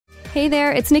Hey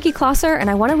there, it's Nikki Klosser, and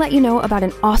I want to let you know about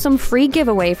an awesome free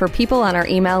giveaway for people on our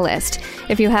email list.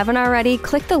 If you haven't already,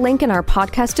 click the link in our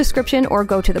podcast description or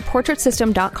go to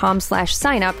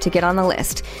theportraitsystem.com/sign-up to get on the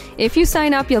list. If you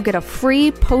sign up, you'll get a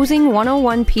free Posing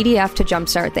 101 PDF to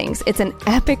jumpstart things. It's an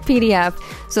epic PDF,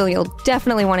 so you'll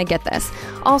definitely want to get this.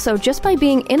 Also, just by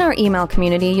being in our email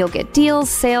community, you'll get deals,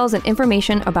 sales, and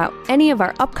information about any of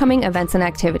our upcoming events and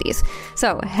activities.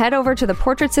 So head over to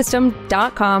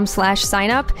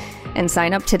theportraitsystem.com/sign-up and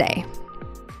sign up today.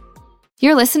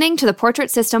 You're listening to the Portrait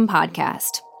System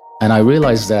podcast. And I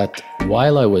realized that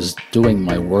while I was doing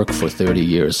my work for 30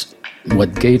 years,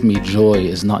 what gave me joy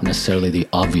is not necessarily the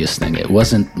obvious thing. It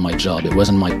wasn't my job. It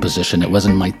wasn't my position. It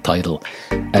wasn't my title.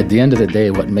 At the end of the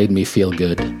day, what made me feel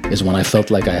good is when I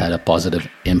felt like I had a positive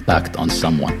impact on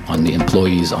someone, on the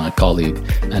employees, on a colleague.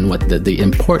 And what the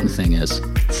important thing is,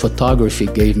 photography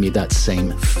gave me that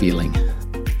same feeling.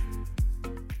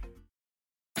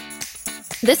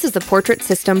 This is the Portrait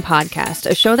System podcast,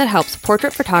 a show that helps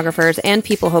portrait photographers and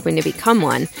people hoping to become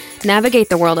one navigate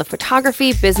the world of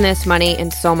photography, business, money,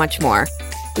 and so much more.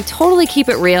 We totally keep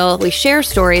it real. We share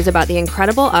stories about the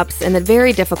incredible ups and the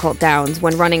very difficult downs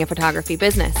when running a photography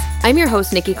business. I'm your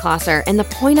host, Nikki Klosser, and the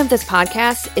point of this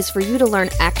podcast is for you to learn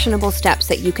actionable steps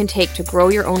that you can take to grow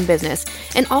your own business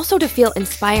and also to feel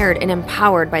inspired and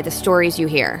empowered by the stories you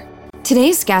hear.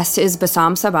 Today's guest is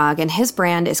Bassam Sabbagh, and his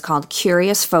brand is called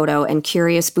Curious Photo and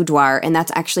Curious Boudoir, and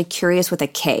that's actually Curious with a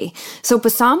K. So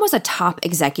Bassam was a top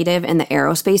executive in the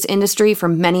aerospace industry for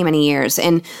many, many years,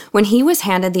 and when he was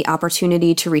handed the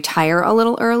opportunity to retire a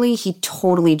little early, he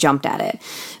totally jumped at it.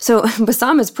 So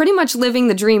Bassam is pretty much living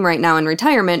the dream right now in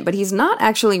retirement, but he's not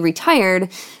actually retired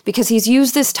because he's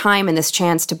used this time and this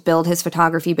chance to build his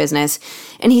photography business,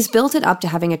 and he's built it up to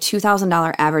having a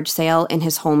 $2,000 average sale in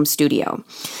his home studio.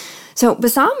 So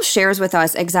Bassam shares with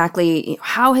us exactly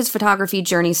how his photography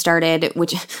journey started,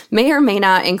 which may or may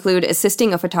not include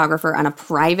assisting a photographer on a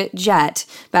private jet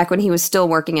back when he was still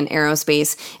working in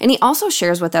aerospace. And he also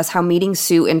shares with us how meeting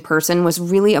Sue in person was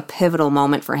really a pivotal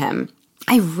moment for him.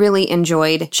 I really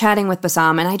enjoyed chatting with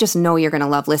Bassam, and I just know you're going to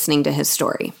love listening to his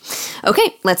story.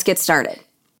 Okay, let's get started.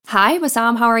 Hi,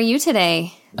 Bassam. How are you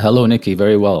today? Hello, Nikki.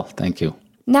 Very well. Thank you.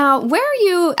 Now, where are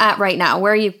you at right now?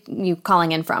 Where are you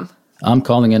calling in from? I'm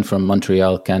calling in from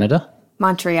Montreal, Canada.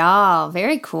 Montreal.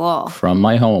 Very cool. From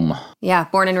my home. Yeah.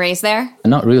 Born and raised there?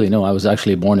 Not really, no. I was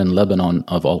actually born in Lebanon,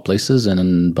 of all places,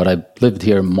 but I lived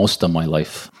here most of my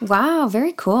life. Wow.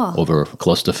 Very cool. Over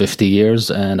close to 50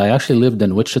 years. And I actually lived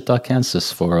in Wichita,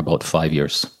 Kansas for about 5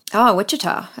 years. Oh,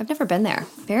 Wichita. I've never been there.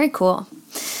 Very cool.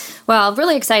 Well,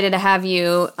 really excited to have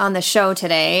you on the show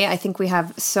today. I think we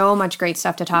have so much great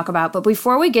stuff to talk about. But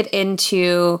before we get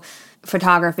into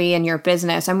photography and your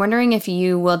business, I'm wondering if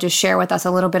you will just share with us a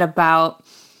little bit about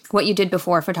what you did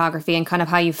before photography and kind of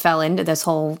how you fell into this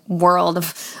whole world of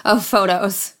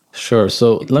photos. Sure.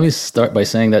 So let me start by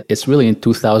saying that it's really in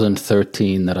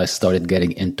 2013 that I started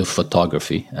getting into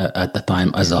photography at the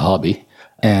time as a hobby,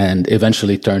 and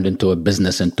eventually turned into a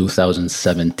business in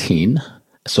 2017.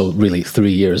 So really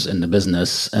 3 years in the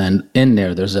business. And in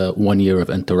there's a 1 year of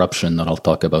interruption that I'll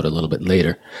talk about a little bit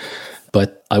later.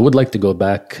 But I would like to go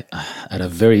back at a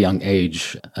very young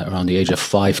age, around the age of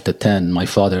 5 to 10. My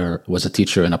father was a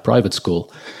teacher in a private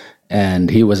school, and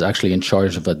he was actually in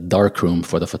charge of a darkroom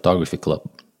for the photography club.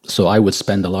 So I would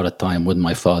spend a lot of time with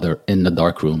my father in the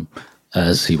darkroom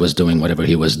as he was doing whatever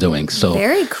he was doing. So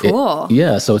very cool.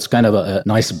 So it's kind of a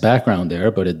nice background there,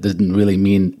 but it didn't really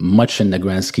mean much in the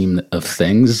grand scheme of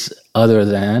things, other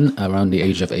than around the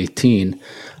age of 18,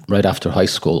 right after high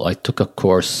school, I took a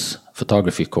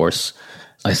photography course.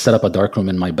 I set up a darkroom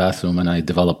in my bathroom, and I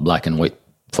developed black and white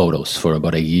photos for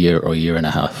about a year or year and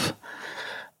a half.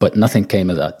 But nothing came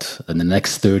of that. In the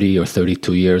next 30 or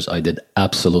 32 years, I did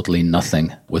absolutely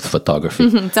nothing with photography.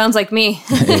 Sounds like me.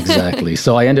 Exactly.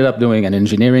 So I ended up doing an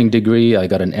engineering degree. I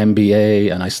got an MBA,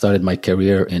 and I started my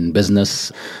career in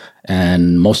business.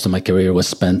 And most of my career was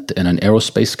spent in an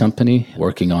aerospace company,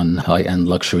 working on high-end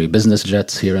luxury business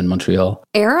jets here in Montreal.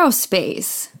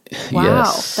 Aerospace. Wow,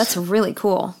 yes. That's really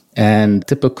cool. And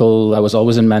I was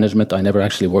always in management. I never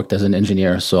actually worked as an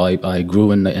engineer. So I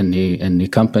grew in the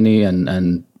company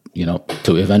and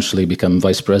to eventually become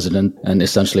vice president and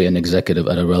essentially an executive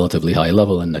at a relatively high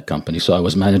level in the company. So I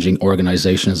was managing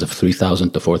organizations of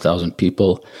 3,000 to 4,000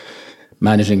 people,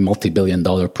 managing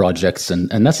multi-billion-dollar projects.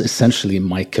 And that's essentially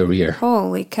my career.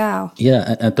 Holy cow.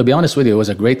 Yeah. And to be honest with you, it was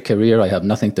a great career. I have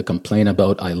nothing to complain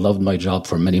about. I loved my job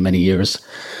for many, many years.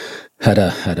 Had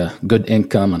a good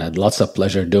income and had lots of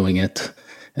pleasure doing it.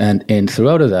 And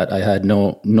throughout of that, I had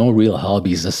no real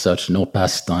hobbies as such, no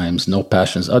pastimes, no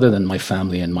passions other than my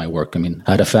family and my work. I mean,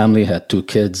 I had a family, had 2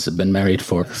 kids, been married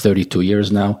for 32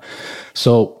 years now.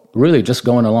 So really just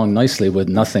going along nicely with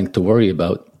nothing to worry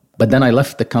about. But then I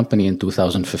left the company in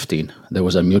 2015. There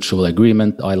was a mutual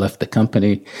agreement. I left the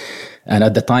company. And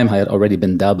at the time, I had already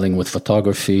been dabbling with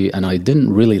photography, and I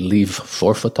didn't really leave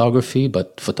for photography,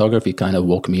 but photography kind of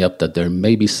woke me up that there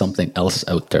may be something else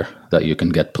out there that you can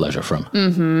get pleasure from.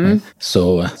 Right?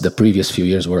 So the previous few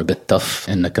years were a bit tough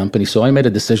in the company. So I made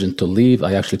a decision to leave.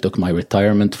 I actually took my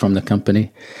retirement from the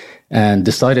company and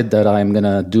decided that I'm going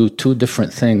to do 2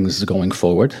 different things going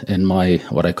forward in my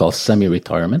what I call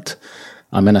semi-retirement.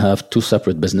 I'm going to have 2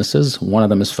 separate businesses. One of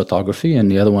them is photography, and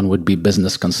the other one would be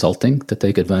business consulting to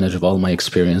take advantage of all my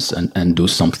experience and do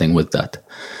something with that.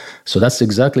 So that's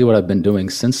exactly what I've been doing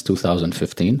since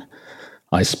 2015.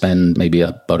 I spend maybe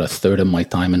about a third of my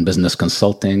time in business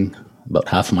consulting, about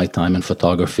half my time in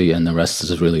photography, and the rest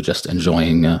is really just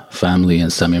enjoying family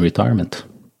and semi-retirement.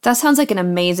 That sounds like an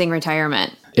amazing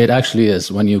retirement. It actually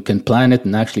is. When you can plan it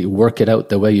and actually work it out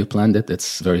the way you planned it,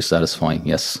 it's very satisfying,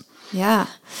 yes. Yeah.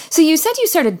 So you said you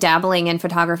started dabbling in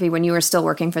photography when you were still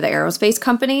working for the aerospace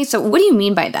company. So what do you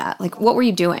mean by that? Like, what were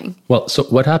you doing? Well, so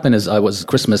what happened is I was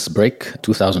Christmas break,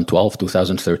 2012,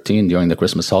 2013, during the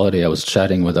Christmas holiday, I was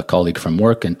chatting with a colleague from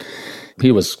work, and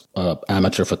he was an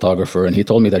amateur photographer, and he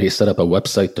told me that he set up a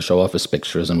website to show off his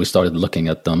pictures, and we started looking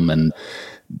at them. And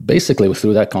basically,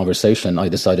 through that conversation, I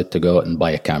decided to go out and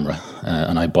buy a camera.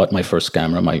 And I bought my first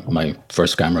camera, my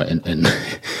first camera in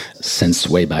since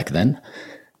way back then.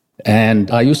 And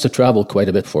I used to travel quite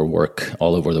a bit for work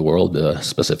all over the world,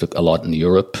 a lot in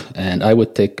Europe. And I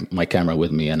would take my camera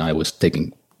with me, and I was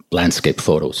taking landscape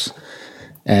photos.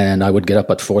 And I would get up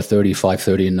at 4:30,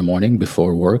 5:30 in the morning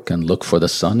before work and look for the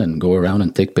sun and go around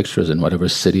and take pictures in whatever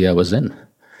city I was in.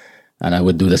 And I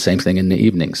would do the same thing in the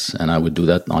evenings, and I would do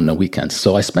that on the weekends.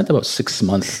 So I spent about 6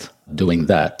 months doing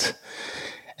that.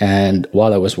 And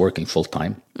while I was working full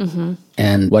time,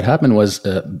 and what happened was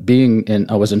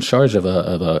I was in charge of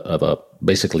a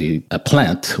basically a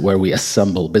plant where we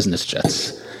assemble business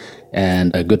jets.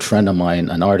 And a good friend of mine,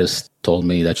 an artist, told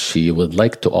me that she would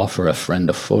like to offer a friend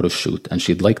a photo shoot, and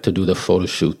she'd like to do the photo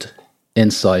shoot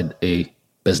inside a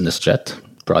business jet,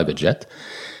 private jet.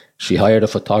 She hired a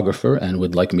photographer and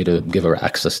would like me to give her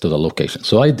access to the location.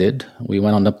 So I did. We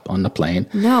went on the plane.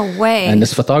 No way. And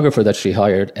this photographer that she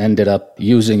hired ended up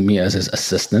using me as his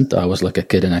assistant. I was like a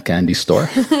kid in a candy store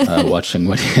watching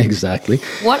what exactly.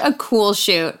 What a cool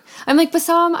shoot. I'm like,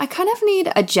 Bassam, I kind of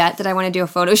need a jet that I want to do a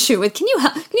photo shoot with. Can you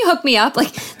hook me up?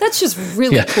 Like, that's just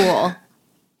really cool.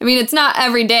 I mean, it's not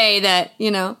every day that,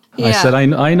 Yeah. I said,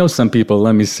 I know some people.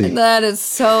 Let me see. That is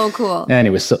so cool.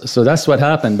 Anyway, so that's what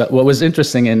happened. But what was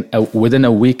interesting, within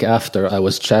a week after I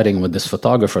was chatting with this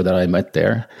photographer that I met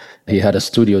there, he had a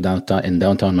studio in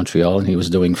downtown Montreal, and he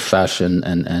was doing fashion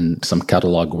and some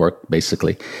catalog work,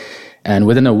 basically. And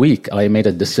within a week, I made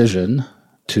a decision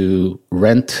to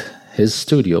rent his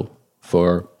studio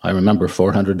for, I remember,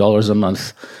 $400 a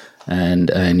month.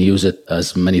 And use it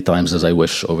as many times as I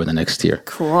wish over the next year.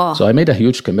 Cool. So I made a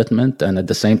huge commitment, and at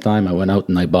the same time, I went out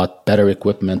and I bought better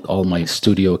equipment, all my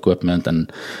studio equipment,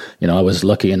 and I was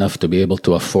lucky enough to be able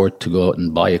to afford to go out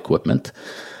and buy equipment,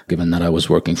 given that I was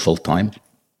working full time.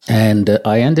 And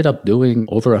I ended up doing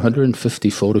over 150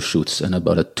 photo shoots in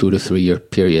about a 2 to 3 year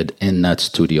period in that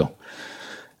studio.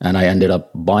 And I ended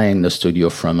up buying the studio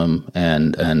from him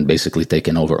and basically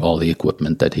taking over all the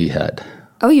equipment that he had.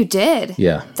 Oh, you did?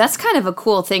 Yeah. That's kind of a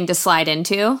cool thing to slide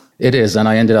into. It is. And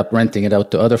I ended up renting it out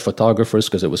to other photographers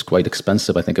because it was quite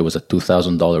expensive. I think it was a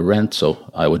 $2,000 rent. So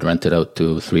I would rent it out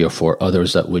to 3 or 4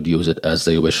 others that would use it as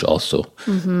they wish also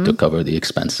to cover the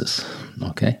expenses.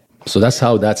 Okay. So that's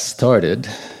how that started.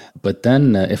 But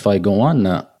then if I go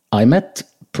on, I met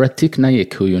Pratik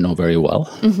Naik, who you know very well.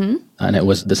 And it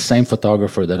was the same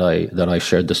photographer that I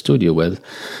shared the studio with.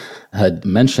 Had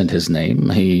mentioned his name.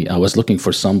 I was looking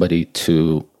for somebody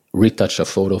to retouch a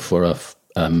photo for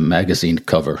a magazine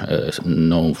cover.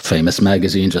 No famous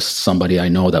magazine, just somebody I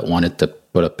know that wanted to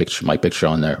put my picture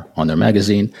on their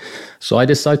magazine. So I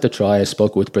decided to try. I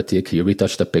spoke with Pratik. He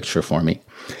retouched a picture for me.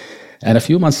 And a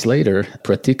few months later,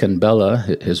 Pratik and Bella,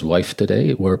 his wife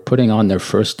today, were putting on their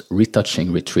first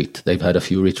retouching retreat. They've had a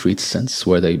few retreats since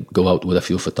where they go out with a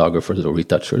few photographers or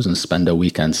retouchers and spend a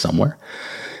weekend somewhere.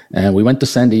 And we went to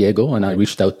San Diego, and I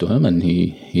reached out to him, and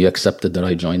he accepted that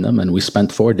I joined them. And we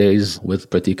spent 4 days with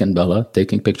Pratik and Bella,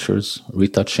 taking pictures,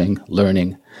 retouching,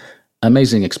 learning.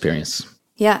 Amazing experience.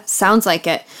 Yeah, sounds like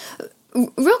it.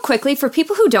 Real quickly, for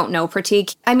people who don't know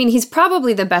Pratik, I mean, he's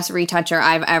probably the best retoucher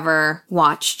I've ever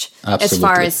watched. Absolutely. As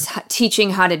far as teaching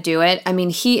how to do it. I mean,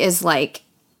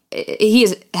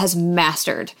 has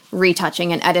mastered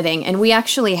retouching and editing. And we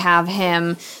actually have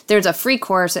him, there's a free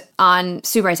course on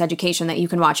Sue Bryce Education that you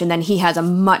can watch. And then he has a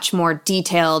much more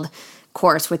detailed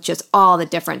course with just all the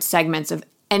different segments of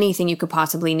anything you could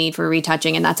possibly need for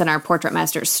retouching. And that's in our Portrait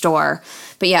Masters store.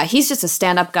 But yeah, he's just a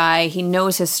stand-up guy. He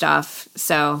knows his stuff.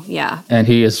 So yeah. And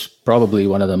he is probably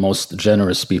one of the most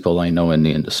generous people I know in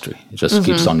the industry. He just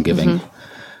keeps on giving.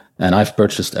 And I've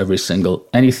purchased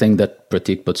anything that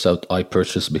Pratik puts out, I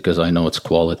purchase because I know it's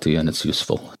quality and it's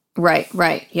useful. Right.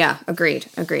 Yeah, agreed.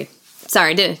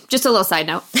 Sorry, just a little side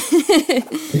note.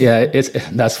 Yeah,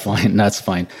 that's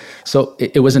fine. So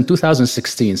it was in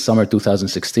 2016, summer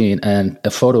 2016, and a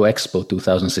Photo Expo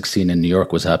 2016 in New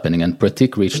York was happening. And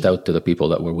Pratik reached out to the people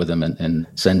that were with him in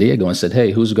San Diego and said,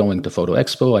 hey, who's going to Photo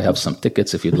Expo? I have some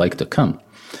tickets if you'd like to come.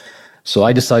 So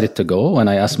I decided to go, and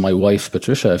I asked my wife,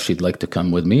 Patricia, if she'd like to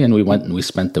come with me. And we went and we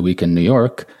spent the week in New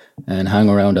York and hung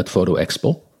around at Photo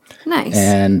Expo. Nice.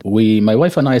 And my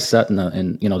wife and I sat in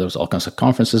there was all kinds of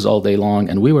conferences all day long,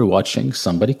 and we were watching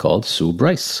somebody called Sue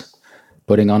Bryce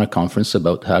putting on a conference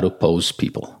about how to pose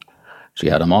people. She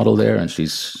had a model there, and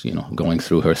she's, going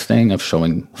through her thing of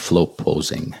showing flow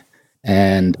posing.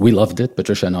 And we loved it.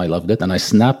 Patricia and I loved it. And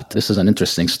this is an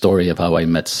interesting story of how I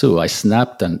met Sue. I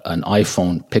snapped an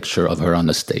iPhone picture of her on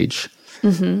the stage,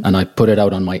 and I put it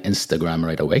out on my Instagram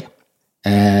right away.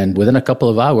 And within a couple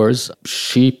of hours,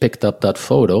 she picked up that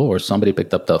photo, or somebody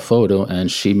picked up that photo,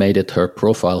 and she made it her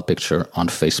profile picture on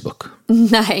Facebook.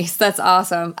 Nice. That's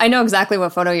awesome. I know exactly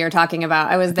what photo you're talking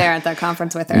about. I was there at that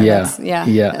conference with her. Yes.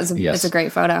 It's a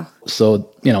great photo.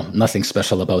 So, nothing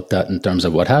special about that in terms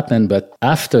of what happened. But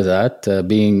after that,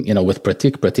 being, with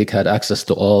Pratik had access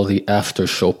to all the after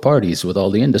show parties with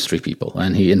all the industry people.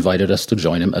 And he invited us to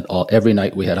join him every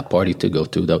night we had a party to go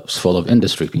to that was full of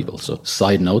industry people. So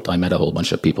side note, I met a whole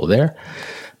bunch of people there.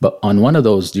 But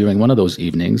during one of those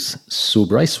evenings, Sue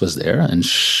Bryce was there, and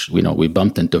we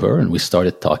bumped into her and we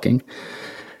started talking.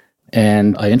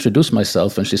 And I introduced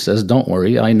myself, and she says, "Don't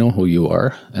worry, I know who you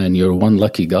are, and you're one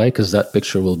lucky guy because that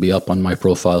picture will be up on my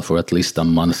profile for at least a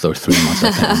month or 3 months."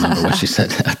 I can't remember what she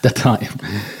said at the time.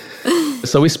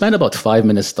 So we spent about 5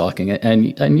 minutes talking,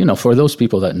 and for those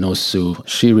people that know Sue,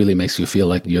 she really makes you feel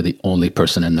like you're the only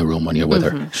person in the room when you're with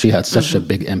her. She had such a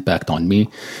big impact on me.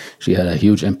 She had a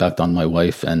huge impact on my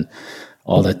wife, and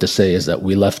all that to say is that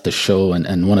we left the show,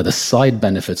 and one of the side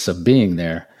benefits of being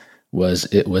there was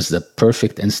it was the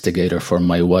perfect instigator for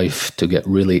my wife to get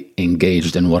really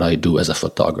engaged in what I do as a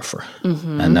photographer.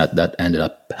 And that ended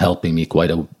up helping me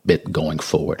quite a bit going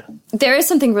forward. There is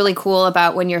something really cool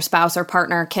about when your spouse or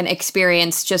partner can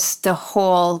experience just the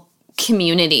whole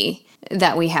community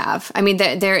that we have. I mean,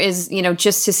 there is,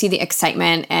 just to see the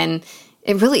excitement, and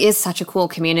it really is such a cool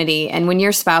community. And when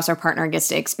your spouse or partner gets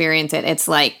to experience it, it's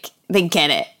like they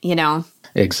get it,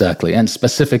 Exactly. And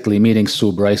specifically meeting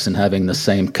Sue Bryce and having the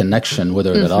same connection with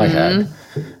her that I had,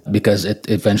 because it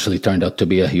eventually turned out to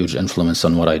be a huge influence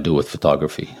on what I do with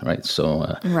photography, right?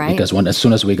 So, because as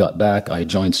soon as we got back, I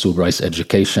joined Sue Bryce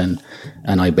Education,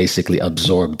 and I basically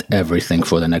absorbed everything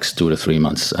for the next 2 to 3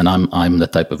 months. And I'm the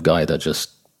type of guy that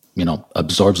just,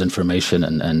 absorbs information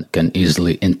and can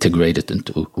easily integrate it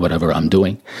into whatever I'm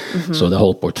doing. So the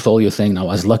whole portfolio thing, I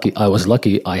was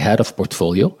lucky I had a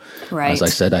portfolio. Right. As I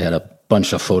said, I had a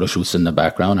bunch of photo shoots in the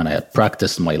background, and I had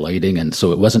practiced my lighting. And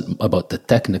so it wasn't about the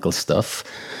technical stuff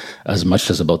as much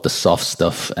as about the soft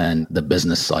stuff and the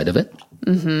business side of it.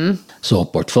 So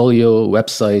portfolio,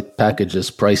 website, packages,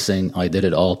 pricing, I did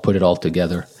it all, put it all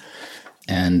together.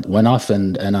 And went off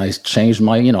and I changed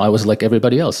I was like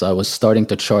everybody else. I was starting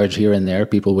to charge here and there.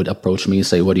 People would approach me and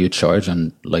say, "What do you charge?"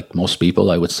 And like most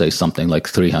people, I would say something like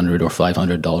 $300 or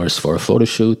 $500 for a photo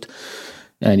shoot.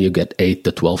 And you get 8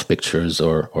 to 12 pictures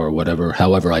or whatever,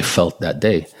 however I felt that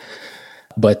day.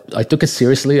 But I took it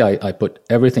seriously. I put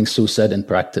everything Sue said in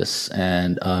practice.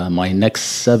 And my next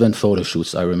 7 photo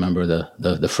shoots, I remember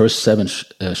the first 7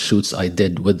 shoots I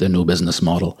did with the new business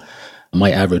model, my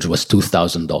average was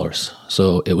 $2,000.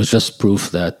 So it was just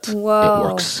proof that it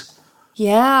works.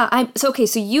 Yeah. So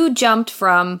you jumped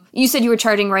from, you said you were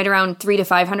charging right around $300 to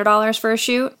 $500 for a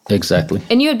shoot? Exactly.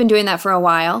 And you had been doing that for a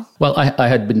while? Well, I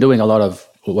had been doing a lot of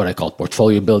what I call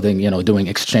portfolio building, doing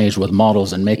exchange with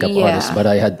models and makeup artists, but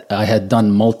I had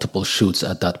done multiple shoots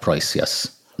at that price, yes.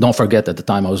 Don't forget, at the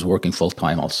time I was working full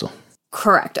time also.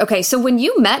 Correct. Okay, so when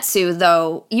you met Sue,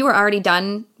 though, you were already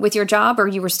done with your job, or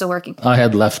you were still working? I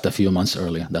had left a few months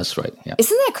earlier. That's right, yeah.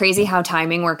 Isn't that crazy how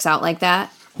timing works out like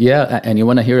that? Yeah, and you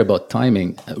want to hear about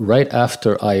timing. Right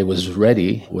after I was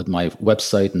ready with my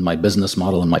website and my business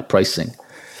model and my pricing,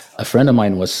 a friend of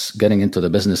mine was getting into the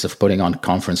business of putting on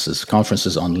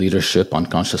conferences on leadership, on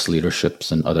conscious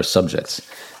leaderships and other subjects.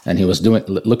 And he was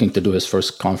looking to do his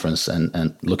first conference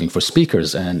and looking for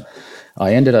speakers. And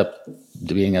I ended up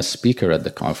being a speaker at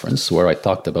the conference where I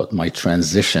talked about my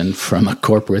transition from a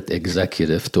corporate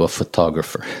executive to a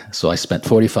photographer. So I spent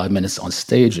 45 minutes on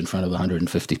stage in front of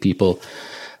 150 people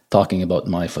talking about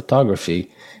my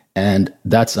photography. And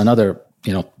that's another,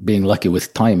 being lucky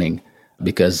with timing,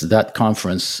 because that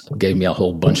conference gave me a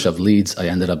whole bunch of leads. I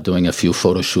ended up doing a few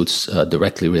photo shoots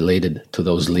directly related to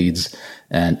those leads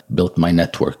and built my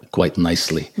network quite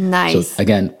nicely. Nice. So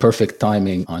again, perfect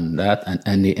timing on that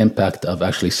and the impact of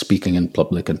actually speaking in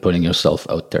public and putting yourself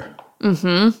out there.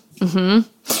 Mm-hmm.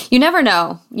 Mm-hmm. You never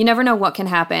know. You never know what can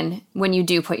happen when you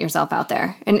do put yourself out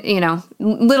there. And,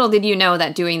 little did you know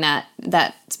that doing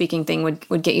that speaking thing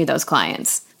would get you those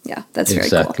clients. Yeah, that's very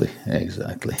cool.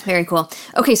 Exactly. Very cool.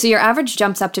 Okay, so your average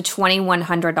jumps up to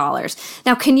 $2,100.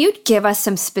 Now, can you give us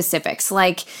some specifics?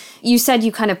 Like you said,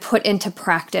 you kind of put into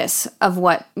practice of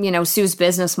what, Sue's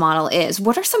business model is.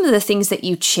 What are some of the things that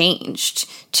you changed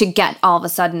to get all of a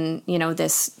sudden,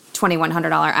 this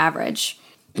 $2,100 average?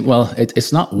 Well,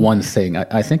 it's not one thing.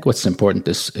 I think what's important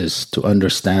is to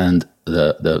understand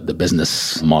the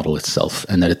business model itself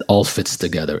and that it all fits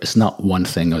together. It's not one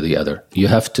thing or the other. You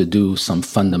have to do some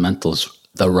fundamentals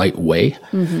the right way.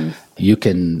 Mm-hmm. You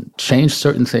can change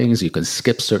certain things, you can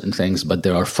skip certain things, but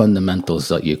there are fundamentals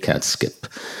that you can't skip.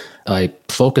 I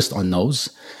focused on those,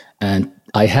 and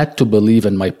I had to believe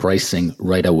in my pricing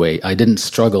right away. I didn't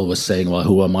struggle with saying, well,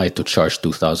 who am I to charge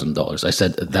 $2,000? I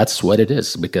said, that's what it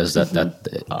is, because that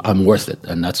I'm worth it,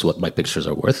 and that's what my pictures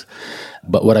are worth.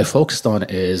 But what I focused on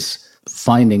is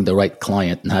finding the right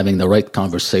client and having the right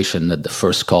conversation at the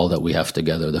first call that we have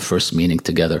together, the first meeting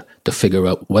together, to figure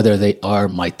out whether they are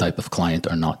my type of client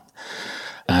or not.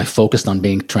 And I focused on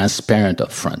being transparent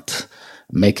up front,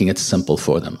 making it simple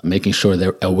for them, making sure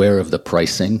they're aware of the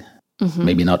pricing. Mm-hmm.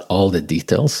 Maybe not all the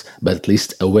details, but at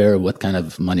least aware of what kind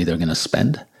of money they're going to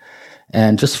spend,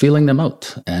 and just feeling them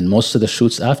out. And most of the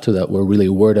shoots after that were really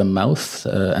word of mouth,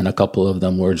 and a couple of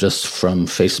them were just from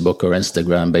Facebook or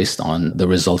Instagram based on the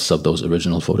results of those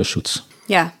original photo shoots.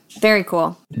 Yeah, very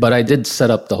cool. But I did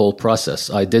set up the whole process.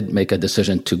 I did make a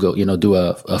decision to go, do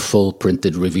a full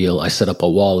printed reveal. I set up a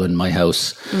wall in my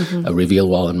house, mm-hmm. a reveal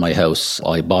wall in my house.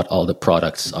 I bought all the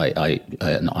products. I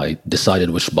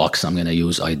decided which box I'm going to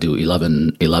use. I do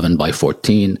 11 by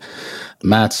 14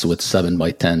 mats with 7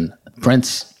 by 10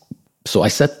 prints. So I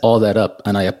set all that up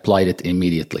and I applied it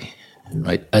immediately,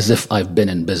 right? As if I've been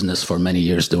in business for many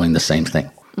years doing the same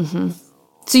thing. Mm-hmm.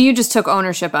 So you just took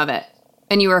ownership of it.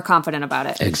 And you were confident about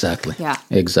it. Exactly. Yeah.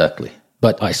 Exactly.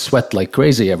 But I sweat like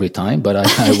crazy every time, but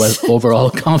I was overall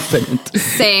confident.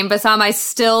 Same, Bassam, I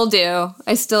still do.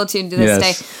 I still do to this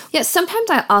day. Yeah,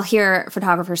 sometimes I'll hear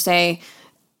photographers say,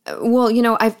 well,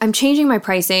 I'm changing my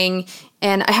pricing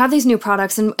and I have these new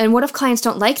products. And what if clients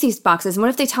don't like these boxes? And what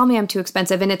if they tell me I'm too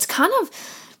expensive? And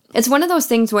it's one of those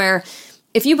things where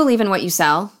if you believe in what you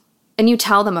sell, and you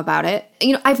tell them about it.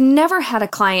 I've never had a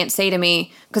client say to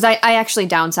me, because I actually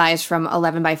downsized from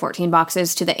 11 by 14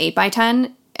 boxes to the 8 by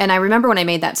 10. And I remember when I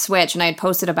made that switch and I had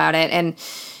posted about it, and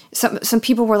some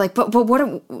people were like, but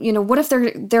what if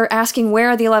they're asking where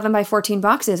are the 11 by 14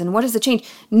 boxes and what is the change?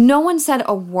 No one said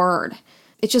a word.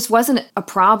 It just wasn't a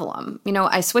problem.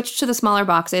 I switched to the smaller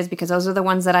boxes because those are the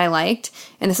ones that I liked.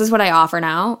 And this is what I offer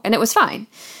now. And it was fine.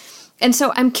 And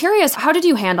so I'm curious, how did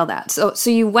you handle that? So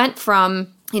you went from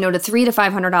to $300 to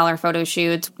 $500 photo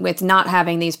shoots with not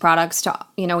having these products to,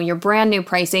 your brand new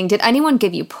pricing. Did anyone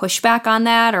give you pushback on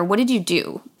that, or what did you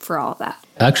do for all of that?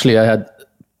 Actually, I had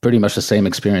pretty much the same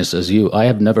experience as you. I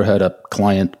have never had a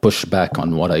client push back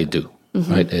on what I do,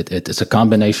 mm-hmm. right? It's a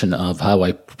combination of how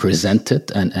I present it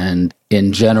and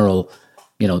in general,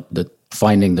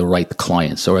 finding the right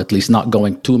clients, or at least not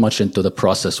going too much into the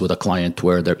process with a client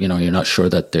where they're, you're not sure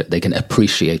that they can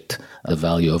appreciate the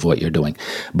value of what you're doing.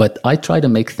 But I try to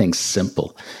make things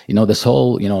simple. This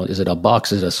whole, is it a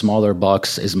box? Is it a smaller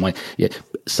box?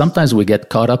 Sometimes we get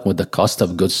caught up with the cost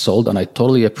of goods sold, and I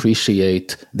totally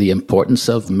appreciate the importance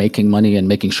of making money and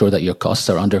making sure that your costs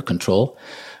are under control.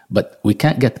 But we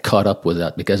can't get caught up with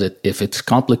that, because if it's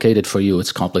complicated for you,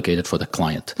 it's complicated for the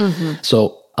client. Mm-hmm.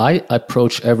 So I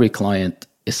approach every client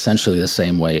essentially the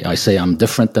same way. I say I'm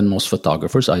different than most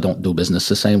photographers. I don't do business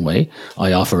the same way.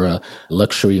 I offer a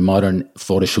luxury modern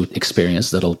photo shoot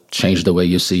experience that'll change the way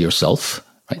you see yourself.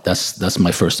 Right? That's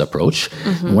my first approach.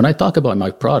 Mm-hmm. When I talk about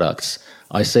my products,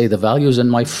 I say the value is in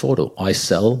my photo. I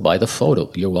sell by the photo.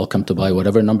 You're welcome to buy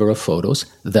whatever number of photos.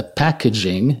 The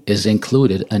packaging is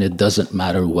included, and it doesn't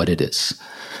matter what it is,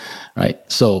 right?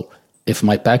 So if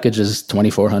my package is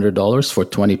 $2,400 for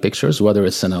 20 pictures, whether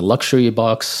it's in a luxury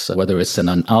box, whether it's in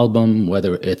an album,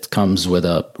 whether it comes with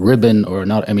a ribbon or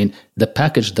not, I mean, the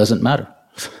package doesn't matter.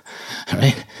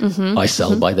 Right? I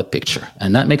sell by the picture,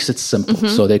 and that makes it simple.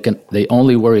 So they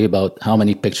only worry about how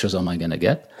many pictures am I going to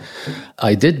get.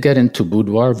 I did get into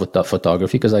boudoir with the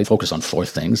photography because I focus on 4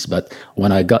 things. But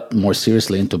when I got more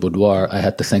seriously into boudoir, I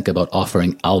had to think about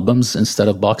offering albums instead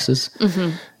of boxes.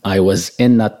 I was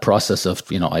in that process of,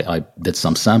 I did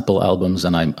some sample albums,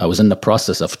 and I was in the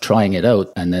process of trying it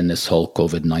out. And then this whole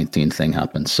COVID-19 thing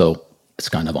happened. So it's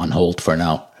kind of on hold for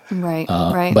now. Right.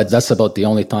 But that's about the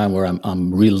only time where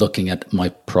I'm re-looking at my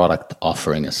product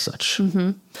offering as such.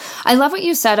 I love what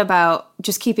you said about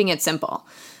just keeping it simple,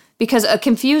 because a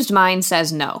confused mind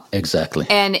says no. Exactly.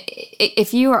 And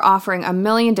if you are offering a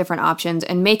million different options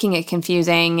and making it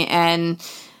confusing, and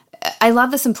I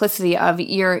love the simplicity of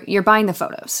you're buying the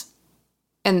photos.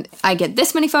 And I get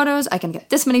this many photos, I can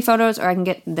get this many photos, or I can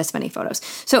get this many photos.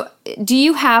 So do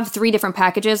you have 3 different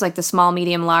packages, like the small,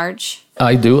 medium, large?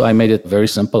 I do. I made it very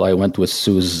simple. I went with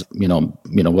Sue's,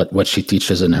 what she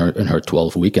teaches in her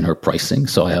 12-week and her pricing.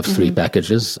 So I have 3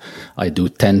 packages. I do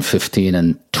 10, 15,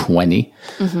 and 20.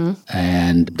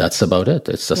 And that's about it.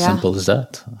 It's as simple as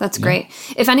that. That's great.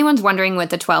 If anyone's wondering what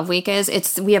the 12-week is,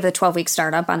 we have the 12-week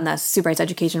startup on the Sue Bryce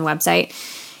Education website.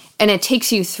 And it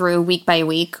takes you through week by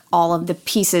week all of the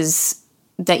pieces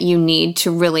that you need to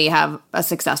really have a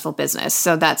successful business.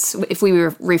 So that's, if we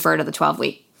refer to the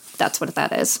 12-week, that's what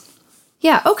that is.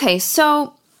 Yeah, okay.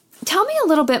 So tell me a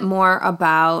little bit more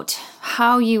about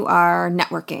how you are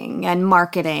networking and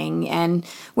marketing, and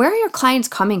where are your clients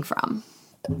coming from?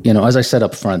 As I said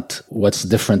up front, what's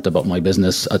different about my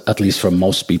business, at least for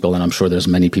most people, and I'm sure there's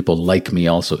many people like me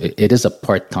also, it is a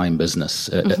part-time business.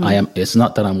 It's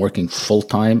not that I'm working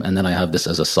full-time and then I have this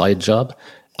as a side job.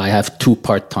 I have 2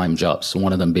 part-time jobs,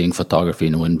 one of them being photography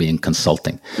and one being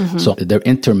consulting. So they're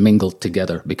intermingled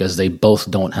together because they both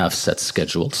don't have set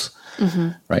schedules,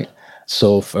 right?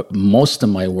 So for most of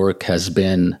my work has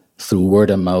been through word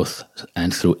of mouth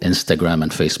and through Instagram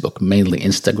and Facebook, mainly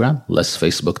Instagram, less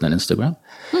Facebook than Instagram.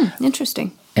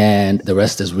 Interesting. And the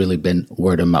rest has really been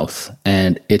word of mouth.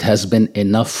 And it has been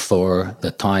enough for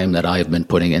the time that I've been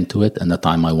putting into it and the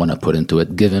time I want to put into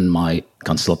it, given my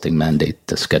consulting mandate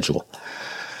to schedule.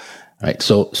 Right.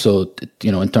 So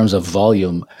in terms of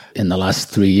volume, in the last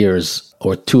 3 years,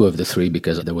 or 2 of the 3,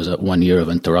 because there was 1 year of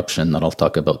interruption that I'll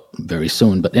talk about very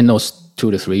soon. But in those 2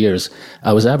 to 3 years,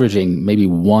 I was averaging maybe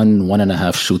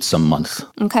 1.5 shoots a month.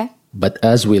 Okay. But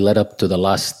as we led up to the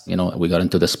last, we got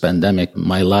into this pandemic,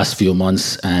 my last few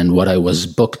months and what I was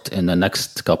booked in the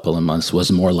next couple of months was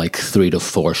more like 3 to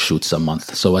 4 shoots a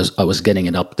month. So I was getting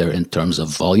it up there in terms of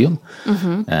volume.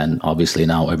 And obviously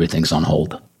now everything's on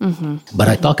hold. But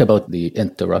I talk about the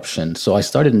interruption. So I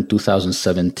started in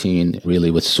 2017 really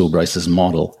with Sue Bryce's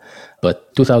model.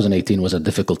 But 2018 was a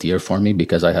difficult year for me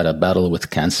because I had a battle with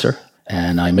cancer.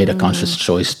 And I made a conscious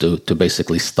choice to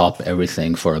basically stop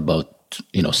everything for about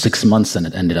 6 months, and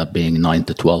it ended up being 9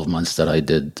 to 12 months that I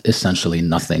did essentially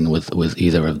nothing with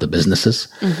either of the businesses.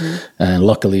 And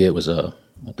luckily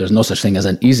there's no such thing as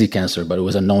an easy cancer, but it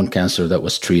was a known cancer that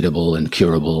was treatable and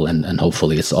curable, and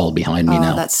hopefully it's all behind me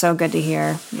now. That's so good to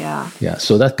hear. Yeah.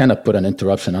 So that kind of put an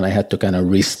interruption, and I had to kind of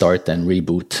restart and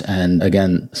reboot. And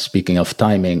again, speaking of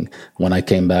timing, when I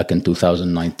came back in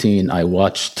 2019, I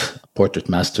watched Portrait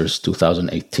Masters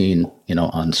 2018,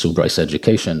 on Sue Bryce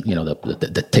Education,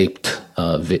 the taped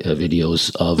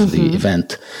videos of the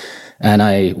event. And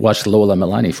I watched Lola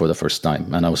Milani for the first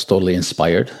time, and I was totally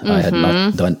inspired. I had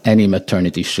not done any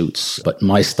maternity shoots, but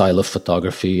my style of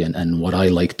photography and what I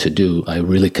like to do, I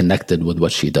really connected with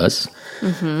what she does.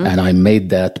 And I made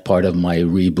that part of my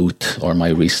reboot or my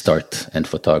restart in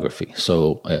photography.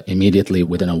 So immediately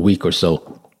within a week or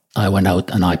so, I went out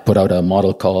and I put out a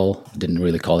model call, didn't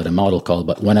really call it a model call,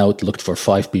 but went out, looked for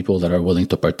 5 people that are willing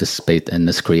to participate in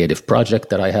this creative project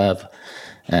that I have,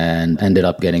 and ended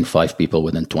up getting 5 people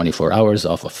within 24 hours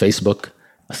off of Facebook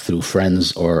through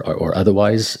friends or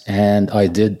otherwise. And I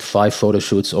did 5 photo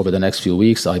shoots over the next few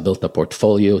weeks. I built a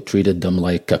portfolio, treated them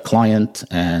like a client,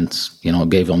 and,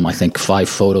 gave them, I think, 5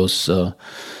 photos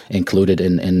included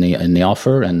in the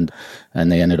offer. And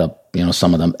they ended up,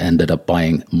 some of them ended up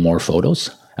buying more photos.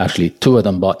 Actually, 2 of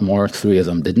them bought more, 3 of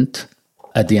them didn't.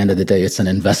 At the end of the day, it's an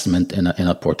investment in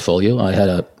a portfolio. I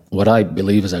had what I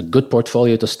believe is a good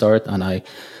portfolio to start, and I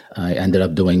ended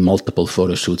up doing multiple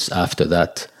photo shoots after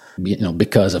that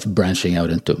because of branching out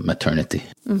into maternity.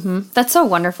 That's so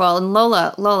wonderful. And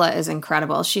Lola is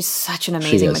incredible. She's such an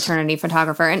amazing maternity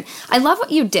photographer. And I love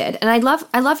what you did. And I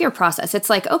love your process. It's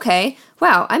like, okay,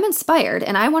 wow, I'm inspired.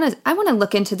 And I want to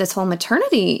look into this whole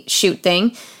maternity shoot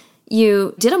thing.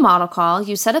 You did a model call.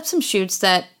 You set up some shoots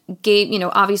that gave,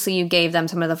 obviously you gave them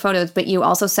some of the photos, but you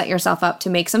also set yourself up to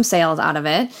make some sales out of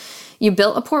it. You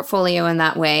built a portfolio in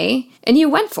that way and you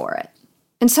went for it.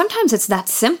 And sometimes it's that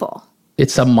simple.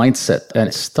 It's a mindset, and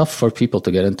it's tough for people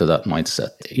to get into that mindset,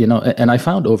 and I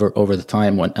found over the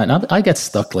time and I get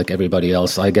stuck like everybody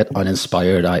else. I get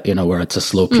uninspired, where it's a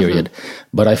slow period.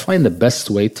 But I find the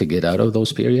best way to get out of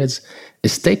those periods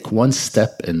is take one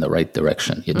step in the right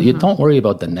direction. You don't worry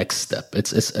about the next step.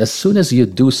 It's as soon as you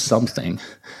do something,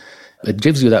 it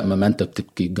gives you that momentum to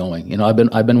keep going.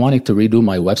 I've been wanting to redo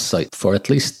my website for at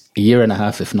least a year and a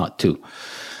half, if not two.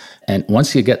 And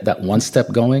once you get that one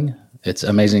step going, it's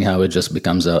amazing how it just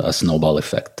becomes a snowball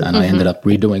effect. And I ended up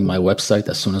redoing my website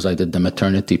as soon as I did the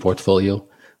maternity portfolio.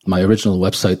 My original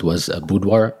website was a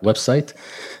boudoir website.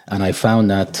 And I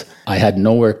found that I had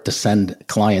nowhere to send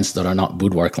clients that are not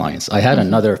boudoir clients. I had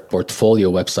another portfolio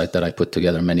website that I put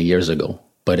together many years ago,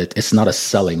 but it's not a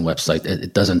selling website.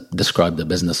 It doesn't describe the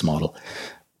business model.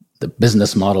 The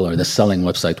business model or the selling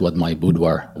website was my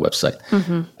boudoir website.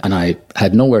 And I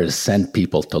had nowhere to send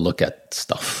people to look at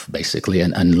stuff, basically,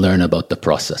 and learn about the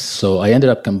process. So I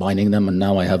ended up combining them, and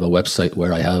now I have a website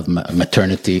where I have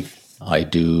maternity, I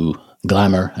do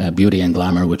glamour, beauty and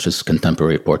glamour, which is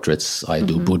contemporary portraits, I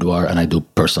do boudoir, and I do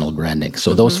personal branding.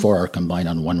 So those four are combined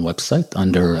on one website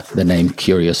under the name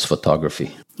Curious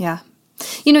Photography. Yeah.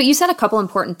 You said a couple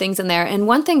important things in there, and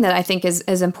one thing that I think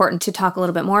is important to talk a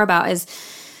little bit more about is,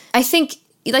 I think,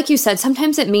 like you said,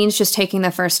 sometimes it means just taking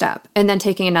the first step and then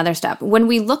taking another step. When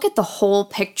we look at the whole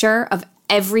picture of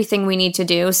everything we need to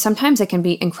do, sometimes it can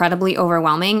be incredibly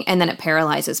overwhelming and then it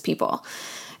paralyzes people.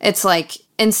 It's like,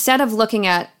 instead of looking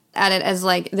at it as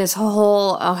like this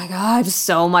whole, oh my God, I have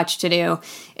so much to do,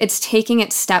 it's taking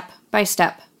it step by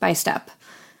step by step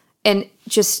and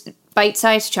just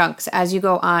bite-sized chunks as you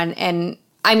go on. And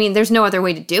I mean, there's no other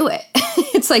way to do it.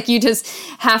 It's like you just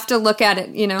have to look at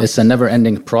it, It's a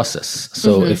never-ending process.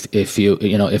 So if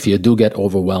you do get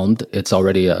overwhelmed, it's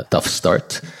already a tough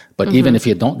start. But even if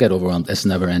you don't get overwhelmed, it's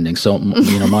never-ending. So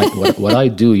what I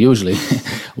do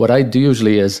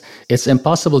usually is, it's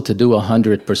impossible to do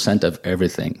 100% of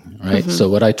everything, right? So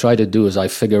what I try to do is I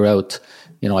figure out,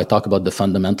 I talk about the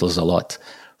fundamentals a lot.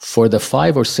 For the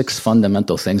 5 or 6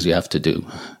 fundamental things you have to do,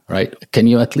 right? Can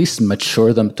you at least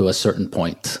mature them to a certain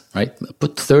point, right?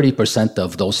 Put 30%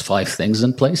 of those 5 things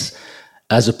in place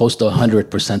as opposed to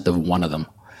 100% of one of them.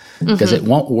 Because it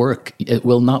won't work. It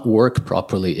will not work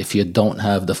properly if you don't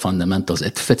have the fundamentals.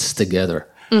 It fits together.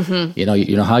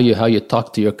 How you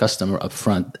talk to your customer up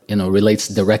front, relates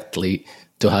directly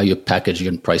to how you package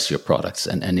and price your products.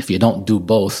 And if you don't do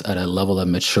both at a level of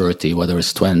maturity, whether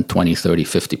it's 20, 30,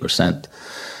 50%,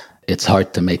 it's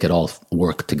hard to make it all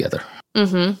work together.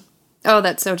 Oh,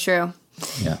 that's so true.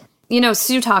 Yeah.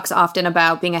 Sue talks often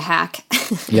about being a hack.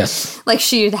 Yes. Like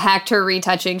she hacked her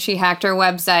retouching, she hacked her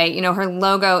website. Her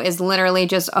logo is literally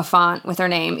just a font with her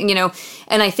name,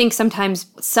 And I think sometimes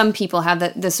some people have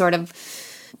this sort of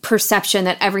perception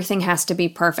that everything has to be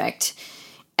perfect.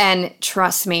 And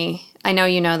trust me, I know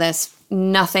you know this,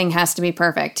 nothing has to be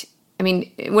perfect. I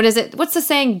mean, what is it? What's the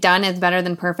saying? Done is better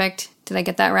than perfect. Did I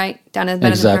get that right? Done is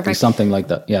better than perfect. Exactly, something like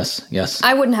that. Yes.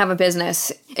 I wouldn't have a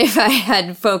business if I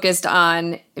had focused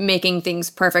on making things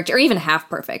perfect or even half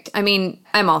perfect. I mean,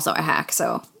 I'm also a hack,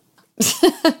 so.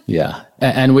 Yeah.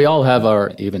 And we all have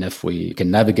even if we can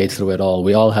navigate through it all,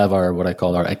 we all have what I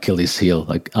call our Achilles heel.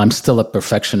 Like, I'm still a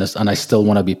perfectionist and I still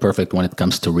want to be perfect when it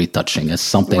comes to retouching. It's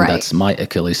something that's my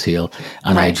Achilles heel.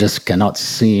 And I just cannot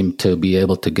seem to be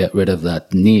able to get rid of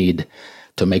that need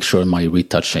to make sure my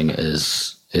retouching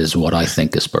is what I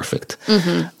think is perfect.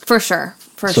 For sure.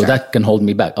 So that can hold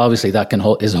me back. Obviously, that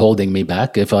is holding me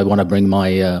back if I want to bring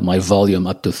my volume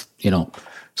up to,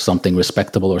 something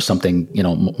respectable or something,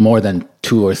 more than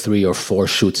 2 or 3 or 4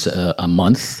 shoots a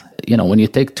month. When you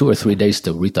take 2 or 3 days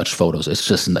to retouch photos,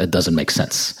 it doesn't make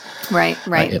sense. Right.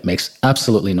 It makes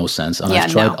absolutely no sense. And I've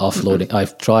tried offloading.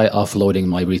 I've tried offloading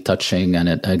my retouching,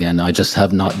 and I just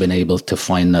have not been able to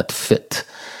find that fit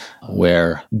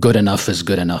where good enough is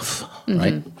good enough,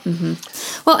 right?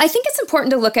 Well, I think it's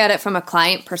important to look at it from a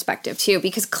client perspective too,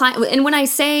 because and when I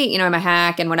say, I'm a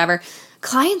hack and whatever,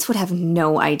 clients would have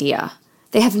no idea.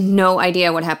 They have no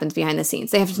idea what happens behind the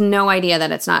scenes. They have no idea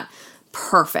that it's not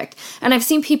perfect. And I've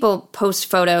seen people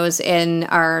post photos in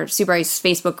our Super Ice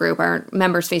Facebook group, our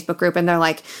members Facebook group, and they're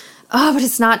like, oh, but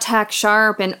it's not tack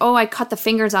sharp. And, oh, I cut the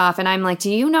fingers off. And I'm like,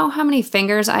 do you know how many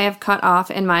fingers I have cut off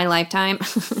in my lifetime?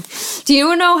 Do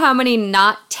you know how many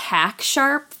not tack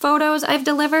sharp photos I've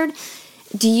delivered?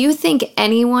 Do you think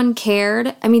anyone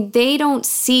cared? I mean, they don't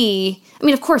see, I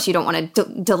mean, of course you don't want to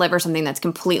deliver something that's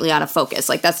completely out of focus.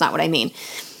 Like, that's not what I mean.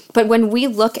 But when we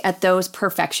look at those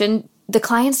perfection, the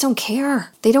clients don't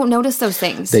care. They don't notice those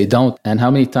things. They don't. And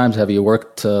how many times have you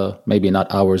worked, maybe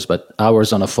not hours, but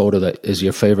hours on a photo that is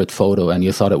your favorite photo and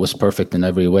you thought it was perfect in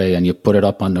every way and you put it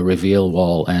up on the reveal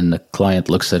wall and the client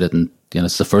looks at it and, you know,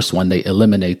 it's the first one they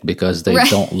eliminate because they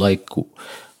don't like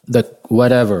the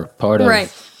whatever part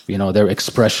of, you know, their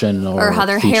expression or how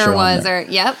their hair was or,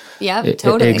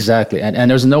 totally. Exactly.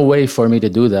 And there's no way for me to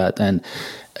do that. And,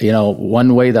 you know,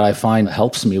 one way that I find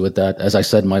helps me with that, as I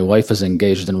said, my wife is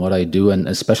engaged in what I do, and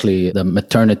especially the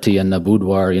maternity and the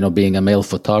boudoir, you know, being a male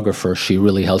photographer, she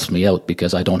really helps me out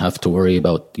because I don't have to worry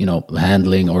about, you know,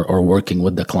 handling or working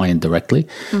with the client directly.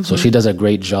 Mm-hmm. So she does a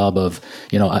great job of,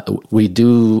 you know, we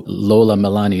do Lola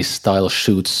Milani style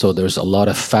shoots. So there's a lot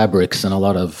of fabrics and a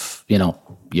lot of, you know,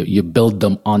 you build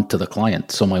them onto the client.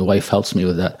 So my wife helps me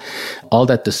with that. All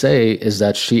that to say is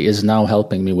that she is now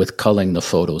helping me with culling the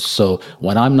photos. So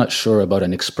when I'm not sure about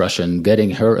an expression, getting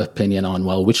her opinion on,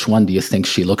 well, which one do you think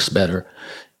she looks better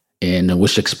in,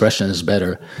 which expression is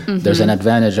better? Mm-hmm. There's an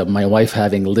advantage of my wife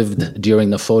having lived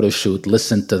during the photo shoot,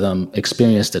 listened to them,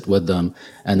 experienced it with them.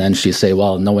 And then she say,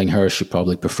 well, knowing her, she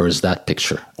probably prefers that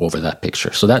picture over that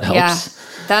picture. So that helps. Yeah.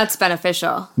 That's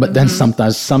beneficial. But then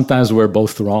sometimes we're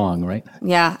both wrong, right?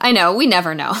 Yeah, I know. We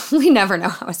never know. We never know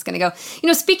how it's going to go. You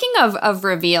know, speaking of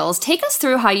reveals, take us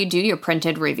through how you do your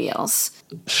printed reveals.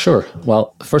 Sure.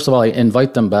 Well, first of all, I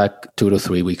invite them back 2 to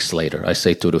 3 weeks later. I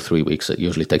say 2 to 3 weeks. It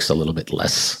usually takes a little bit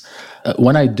less.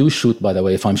 When I do shoot, by the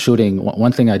way, if I'm shooting,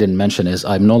 one thing I didn't mention is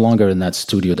I'm no longer in that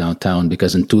studio downtown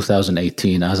because in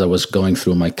 2018, as I was going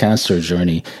through my cancer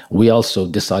journey, we also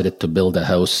decided to build a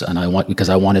house because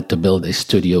I wanted to build a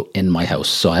studio in my house.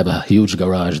 So I have a huge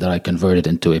garage that I converted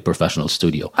into a professional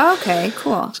studio. Okay,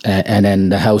 cool. And then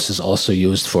the house is also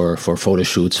used for photo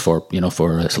shoots, for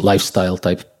lifestyle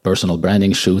type personal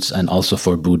branding shoots, and also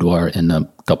for boudoir in a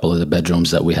couple of the bedrooms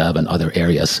that we have and other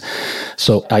areas.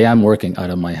 So I am working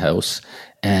out of my house.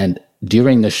 And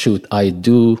during the shoot, I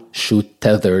do shoot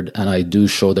tethered and I do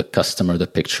show the customer the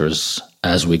pictures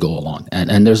as we go along.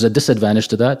 And there's a disadvantage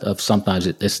to that of sometimes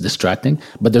it's distracting,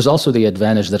 but there's also the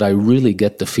advantage that I really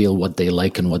get to feel what they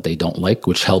like and what they don't like,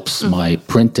 which helps my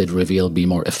printed reveal be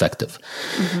more effective.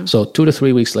 Mm-hmm. So 2 to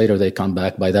 3 weeks later, they come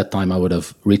back. By that time, I would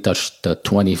have retouched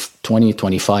 20,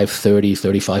 25, 30,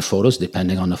 35 photos,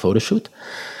 depending on the photo shoot.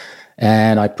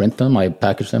 And I print them, I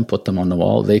package them, put them on the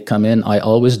wall. They come in. I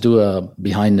always do a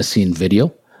behind the scene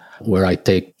video where I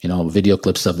take, video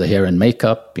clips of the hair and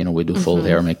makeup. We do full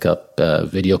hair makeup,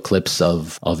 video clips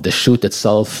of the shoot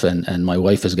itself. And my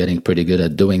wife is getting pretty good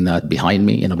at doing that behind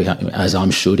me, as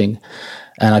I'm shooting.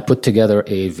 And I put together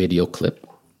a video clip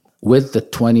with the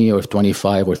 20 or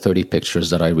 25 or 30 pictures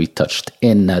that I retouched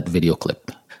in that video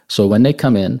clip. So when they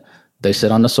come in, they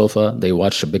sit on the sofa, they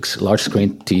watch a large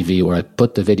screen TV where I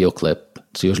put the video clip.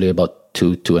 It's usually about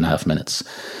 2.5 minutes.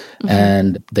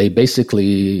 And they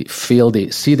basically see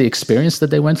the experience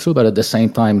that they went through, but at the same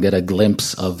time get a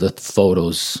glimpse of the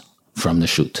photos from the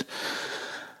shoot.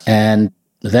 And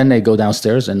then they go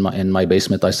downstairs in my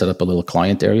basement. I set up a little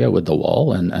client area with the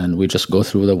wall, and we just go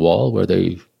through the wall where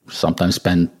they sometimes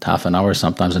spend half an hour,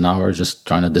 sometimes an hour, just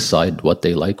trying to decide what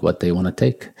they like, what they want to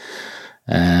take.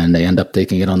 And they end up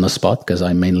taking it on the spot because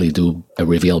I mainly do a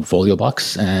reveal folio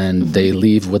box, and they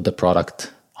leave with the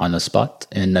product on the spot.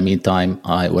 In the meantime,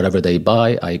 whatever they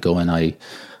buy, I go and I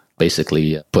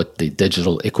basically put the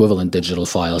equivalent digital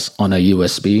files on a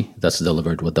USB that's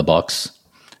delivered with the box,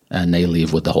 and they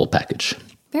leave with the whole package.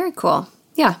 Very cool.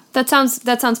 Yeah, that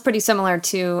sounds pretty similar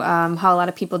to how a lot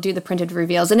of people do the printed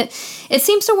reveals, and it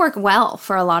seems to work well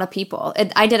for a lot of people.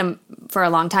 I did them for a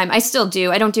long time. I still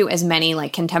do. I don't do as many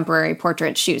like contemporary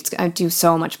portrait shoots. I do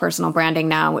so much personal branding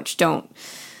now, which don't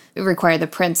require the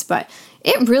prints, but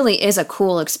it really is a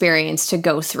cool experience to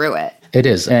go through it. It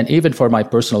is. And even for my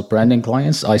personal branding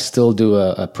clients, I still do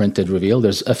a printed reveal.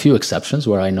 There's a few exceptions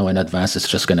where I know in advance it's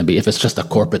just going to be, if it's just a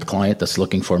corporate client that's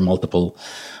looking for multiple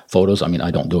photos,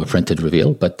 I don't do a printed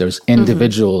reveal, but there's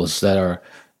individuals that are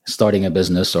starting a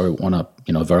business or want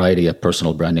a variety of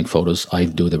personal branding photos. I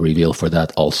do the reveal for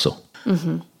that also.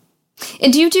 Mm-hmm.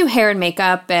 And do you do hair and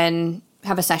makeup and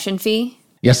have a session fee?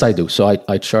 Yes, I do. So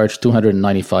I charge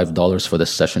 $295 for the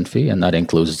session fee, and that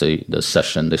includes the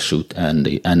session, the shoot, and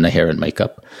the hair and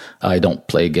makeup. I don't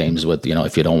play games with,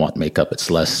 if you don't want makeup,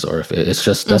 it's less, or if it's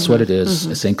just, that's what it is.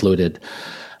 It's included.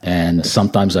 And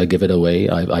sometimes I give it away.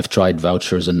 I've tried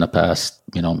vouchers in the past,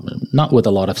 not with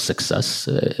a lot of success,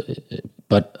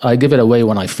 but I give it away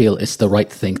when I feel it's the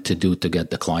right thing to do to get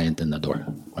the client in the door.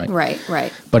 Right.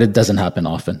 But it doesn't happen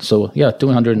often. So yeah,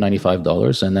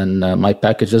 $295. And then my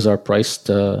packages are priced,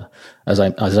 as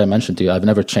I mentioned to you, I've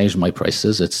never changed my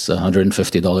prices. It's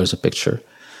 $150 a picture.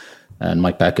 And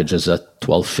my package is at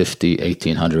 $1,250,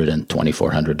 $1,800, and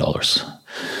 $2,400.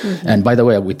 And by the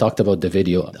way, we talked about the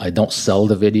video. I don't sell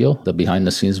the video, the behind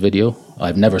the scenes video.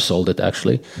 I've never sold it,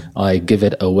 actually. I give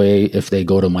it away if they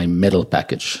go to my middle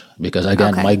package. Because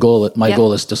again, my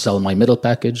goal is to sell my middle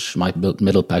package. My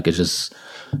middle package is,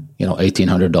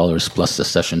 $1,800 plus the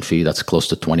session fee. That's close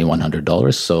to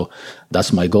 $2,100. So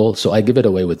that's my goal. So I give it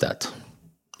away with that.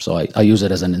 So I use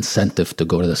it as an incentive to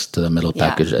go to the middle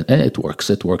package, and it works.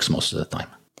 It works most of the time.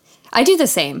 I do the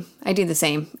same. It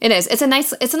is.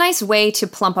 It's a nice way to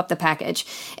plump up the package.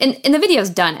 And the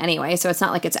video's done anyway, so it's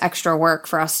not like it's extra work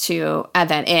for us to add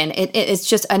that in. It's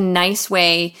just a nice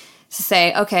way to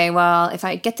say, okay, well, if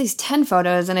I get these 10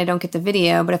 photos and I don't get the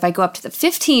video, but if I go up to the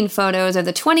 15 photos or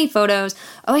the 20 photos,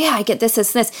 oh yeah, I get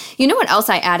this. You know what else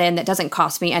I add in that doesn't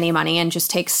cost me any money and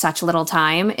just takes such little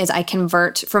time is I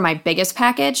convert for my biggest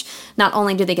package. Not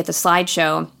only do they get the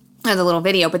slideshow or the little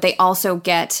video, but they also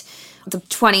get the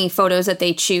 20 photos that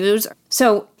they choose.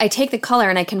 So I take the color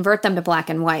and I convert them to black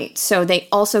and white. So they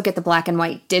also get the black and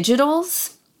white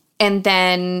digitals. And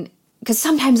then, because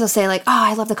sometimes they'll say like, oh,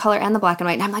 I love the color and the black and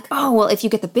white. And I'm like, oh, well, if you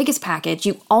get the biggest package,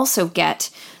 you also get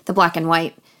the black and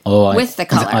white with the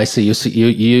color. I see. You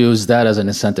use that as an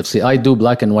incentive. See, I do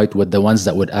black and white with the ones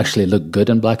that would actually look good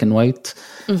in black and white.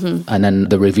 Mm-hmm. And then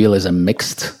the reveal is a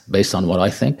mixed based on what I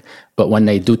think. But when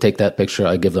they do take that picture,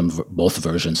 I give them both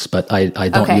versions. But I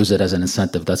don't use it as an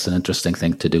incentive. That's an interesting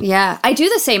thing to do. Yeah, I do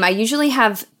the same. I usually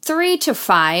have 3 to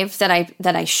 5 that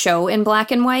I show in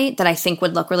black and white that I think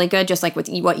would look really good, just like with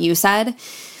what you said.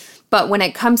 But when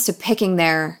it comes to picking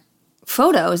their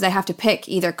photos, they have to pick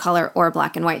either color or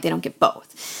black and white. They don't get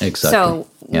both. Exactly. So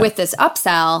with this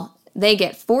upsell, they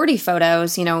get 40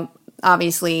 photos.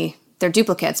 Obviously they're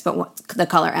duplicates, but the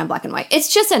color and black and white.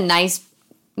 It's just a nice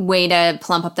way to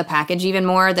plump up the package even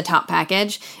more, the top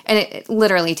package. And it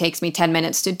literally takes me 10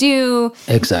 minutes to do.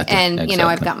 Exactly. And,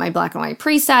 I've got my black and white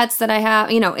presets that I have,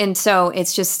 and so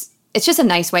it's just a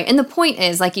nice way. And the point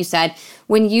is, like you said,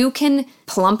 when you can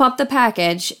plump up the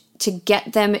package to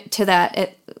get them to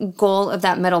that goal of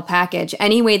that middle package,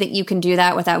 any way that you can do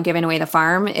that without giving away the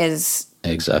farm is...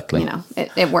 Exactly.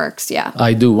 It works, yeah.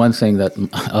 I do one thing that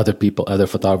other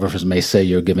photographers may say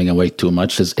you're giving away too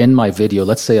much is in my video,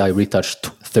 let's say I retouched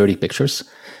 30 pictures.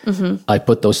 Mm-hmm. I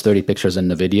put those 30 pictures in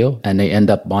the video and they end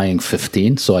up buying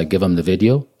 15. So I give them the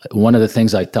video. One of the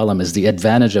things I tell them is the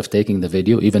advantage of taking the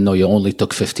video, even though you only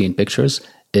took 15 pictures,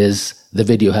 is the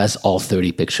video has all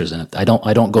 30 pictures in it. I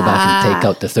don't go back and take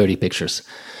out the 30 pictures.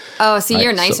 Oh, see,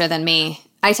 you're nicer than me.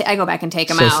 I go back and take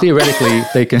them out. So theoretically,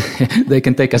 they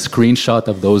can take a screenshot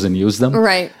of those and use them.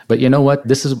 Right. But you know what?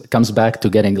 This comes back to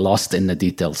getting lost in the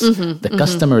details. Mm-hmm, the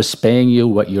customer is paying you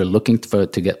what you're looking for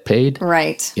to get paid.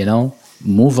 Right.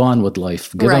 Move on with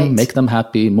life. Make them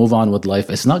happy. Move on with life.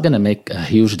 It's not going to make a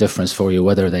huge difference for you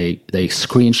whether they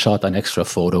screenshot an extra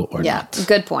photo or not. Yeah.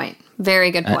 Good point.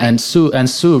 Very good point. And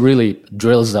Sue really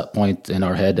drills that point in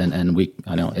our head, and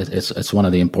I know it's one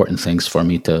of the important things for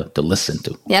me to listen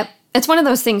to. Yep. It's one of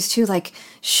those things too, like,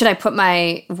 should I put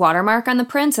my watermark on the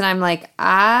prints? And I'm like,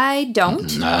 I don't,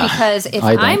 because if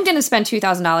I'm going to spend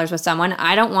 $2,000 with someone,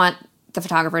 I don't want the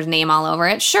photographer's name all over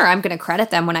it. Sure, I'm going to credit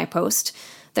them when I post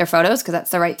their photos because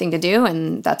that's the right thing to do,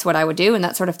 and that's what I would do, and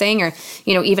that sort of thing. Or,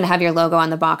 even have your logo on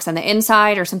the box on the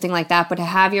inside or something like that, but to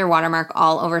have your watermark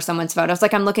all over someone's photos.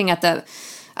 Like, I'm looking at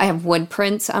I have wood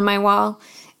prints on my wall,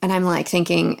 and I'm like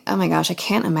thinking, oh my gosh, I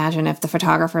can't imagine if the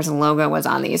photographer's logo was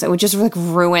on these. It would just like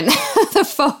ruin the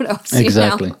photos.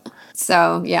 Exactly.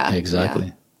 So, yeah. Exactly.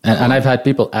 Yeah. And I've had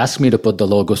people ask me to put the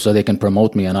logo so they can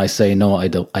promote me, and I say, no, I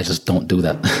don't. I just don't do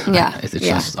that. Yeah.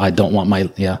 Just, I don't want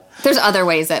There's other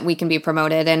ways that we can be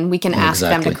promoted, and we can ask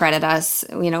them to credit us.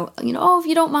 Oh, if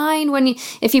you don't mind,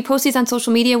 if you post these on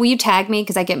social media, will you tag me?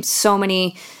 Because I get so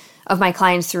many of my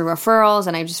clients through referrals,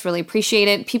 and I just really appreciate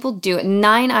it. People do it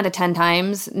 9 out of 10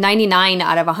 times, 99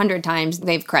 out of 100 times,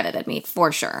 they've credited me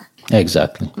for sure.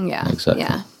 Exactly. Yeah. Exactly.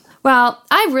 Yeah. Well,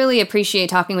 I really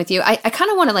appreciate talking with you. I kind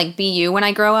of want to be you when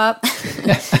I grow up.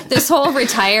 This whole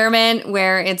retirement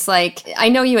where it's like, I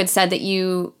know you had said that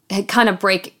you had kind of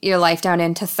break your life down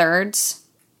into thirds.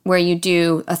 where you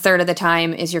do a third of the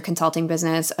time is your consulting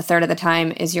business, a third of the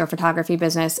time is your photography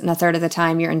business, and a third of the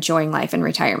time you're enjoying life in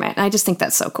retirement. And I just think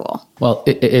that's so cool. Well,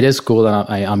 it is cool, and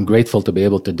I'm grateful to be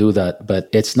able to do that, but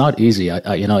it's not easy.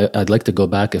 I'd like to go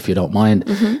back, if you don't mind.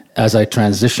 As I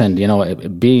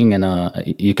transitioned, being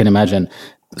you can imagine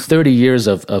 30 years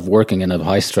of working in a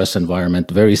high stress environment,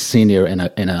 very senior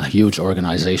in a huge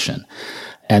organization.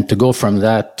 And to go from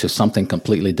that to something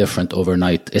completely different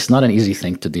overnight, it's not an easy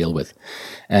thing to deal with.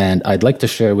 And I'd like to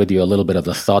share with you a little bit of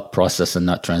the thought process in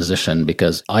that transition,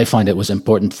 because I find it was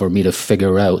important for me to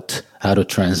figure out how to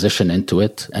transition into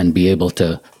it and be able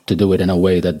to do it in a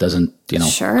way that doesn't,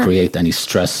 Sure. create any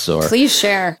stress or... Please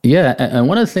share. Yeah. And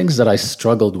one of the things that I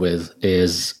struggled with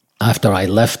is after I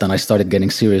left and I started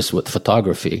getting serious with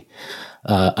photography,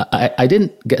 I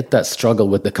didn't get that struggle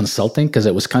with the consulting because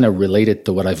it was kind of related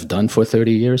to what I've done for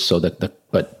 30 years. So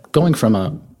but going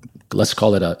from let's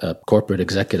call it a corporate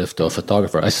executive to a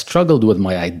photographer, I struggled with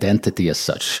my identity as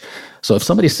such. So if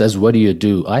somebody says, what do you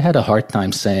do? I had a hard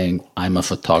time saying I'm a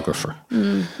photographer,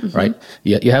 right?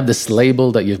 You have this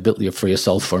label that you've built for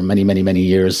yourself for many, many, many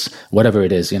years, whatever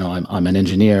it is. I'm an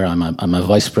engineer, I'm a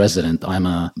vice president, I'm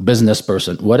a business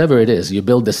person, whatever it is. You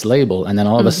build this label, and then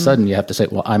all of a sudden you have to say,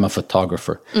 well, I'm a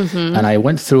photographer. And I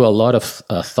went through a lot of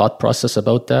thought process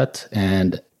about that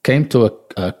and came to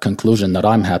a conclusion that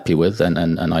I'm happy with, and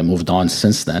I moved on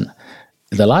since then.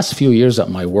 The last few years at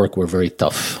my work were very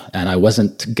tough, and I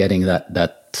wasn't getting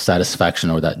that satisfaction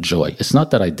or that joy. It's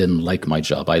not that I didn't like my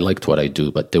job. I liked what I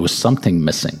do, but there was something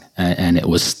missing, and it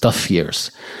was tough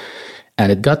years.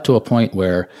 And it got to a point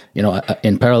where,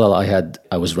 in parallel,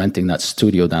 I was renting that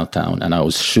studio downtown, and I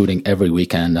was shooting every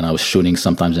weekend, and I was shooting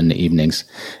sometimes in the evenings.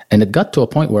 And it got to a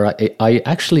point where I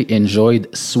actually enjoyed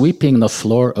sweeping the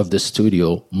floor of the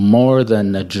studio more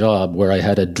than a job where I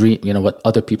had a dream, what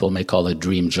other people may call a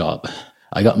dream job.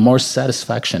 I got more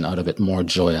satisfaction out of it, more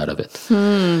joy out of it.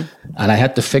 And I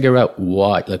had to figure out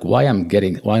why am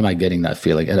I getting that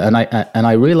feeling? And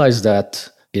I realized that,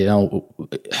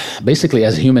 basically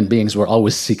as human beings, we're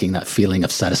always seeking that feeling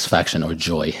of satisfaction or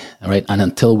joy, right? And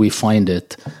until we find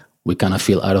it, we kind of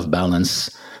feel out of balance.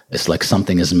 It's like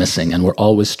something is missing, and we're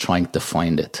always trying to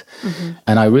find it.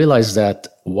 And I realized that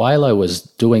while I was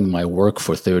doing my work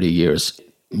for 30 years,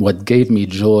 what gave me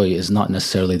joy is not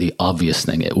necessarily the obvious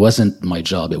thing. It wasn't my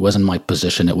job. It wasn't my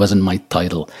position. It wasn't my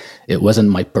title. It wasn't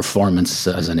my performance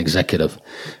as an executive.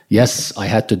 Yes, I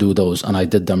had to do those, and I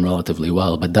did them relatively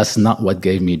well, but that's not what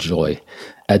gave me joy.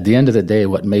 At the end of the day,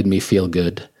 what made me feel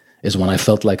good is when I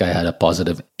felt like I had a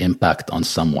positive impact on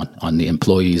someone, on the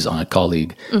employees, on a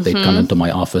colleague. They'd come into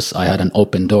my office. I had an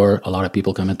open door. A lot of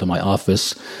people come into my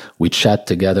office. We chat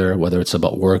together, whether it's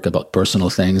about work, about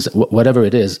personal things, whatever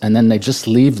it is. And then they just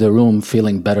leave the room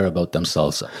feeling better about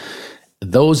themselves.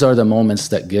 Those are the moments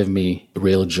that give me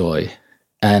real joy.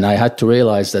 And I had to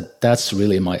realize that that's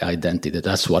really my identity.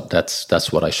 That's what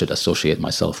I should associate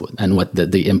myself with. And what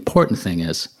the important thing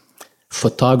is,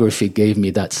 photography gave me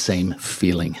that same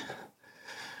feeling.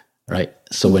 Right?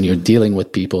 So when you're dealing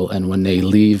with people and when they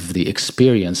leave the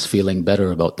experience feeling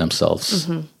better about themselves,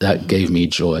 that gave me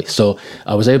joy. So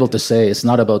I was able to say it's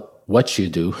not about what you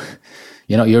do.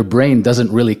 Your brain doesn't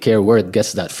really care where it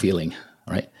gets that feeling,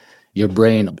 right? Your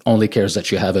brain only cares that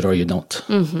you have it or you don't,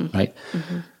 right?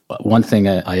 But one thing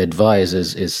I advise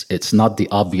is it's not the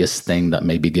obvious thing that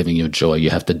may be giving you joy. You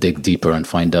have to dig deeper and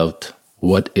find out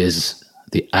what is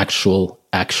the actual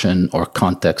action or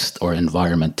context or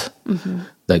environment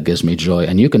that gives me joy.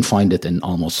 And you can find it in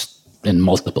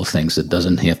multiple things. It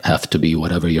doesn't have to be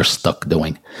whatever you're stuck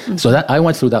doing. So that I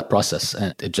went through that process,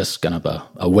 and it just kind of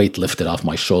a weight lifted off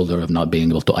my shoulder of not being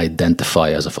able to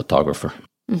identify as a photographer.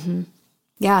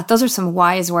 Yeah, those are some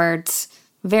wise words.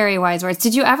 Very wise words.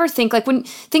 Did you ever think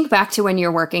back to when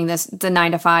you're working the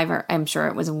 9 to 5, or I'm sure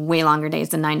it was way longer days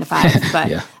than 9 to 5, but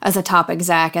yeah. As a top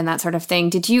exec and that sort of thing,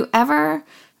 did you ever,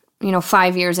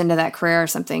 5 years into that career or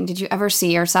something, did you ever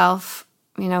see yourself,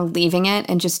 leaving it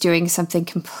and just doing something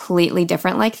completely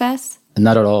different like this?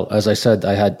 Not at all. As I said,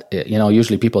 I had,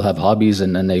 usually people have hobbies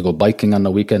and they go biking on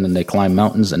the weekend and they climb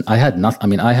mountains. And I had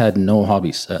nothing. I had no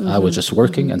hobbies. I was just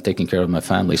working and taking care of my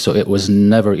family. So it was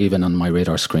never even on my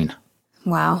radar screen.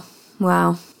 Wow.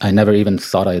 I never even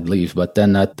thought I'd leave. But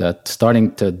then that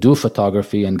starting to do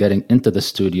photography and getting into the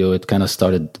studio, it kind of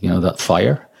started, that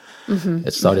fire.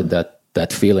 It started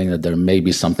that feeling that there may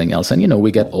be something else. And,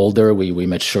 we get older, we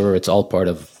mature. It's all part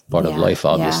of life,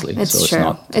 obviously. Yeah, it's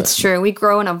true. It's true. We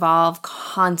grow and evolve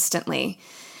constantly.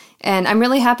 And I'm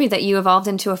really happy that you evolved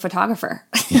into a photographer.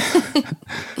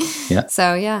 Yeah.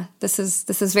 So, this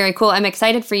is very cool. I'm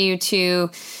excited for you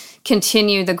to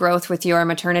continue the growth with your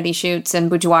maternity shoots and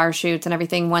boudoir shoots and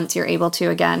everything once you're able to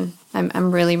again.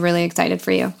 I'm really, really excited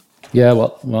for you. Yeah,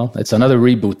 well, it's another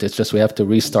reboot. It's just we have to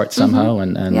restart somehow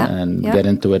and get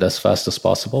into it as fast as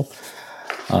possible.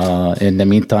 In the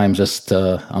meantime, just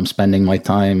I'm spending my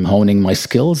time honing my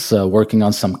skills, working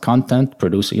on some content,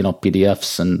 producing,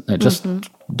 PDFs, and just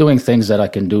doing things that I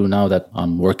can do now that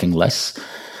I'm working less.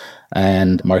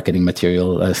 And marketing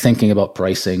material, thinking about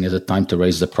pricing. Is it time to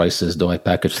raise the prices? Do I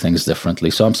package things differently?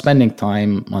 So I'm spending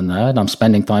time on that. I'm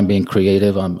spending time being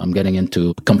creative. I'm getting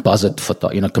into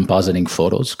compositing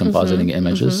photos, compositing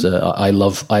images. I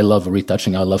love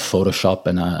retouching. I love Photoshop,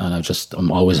 and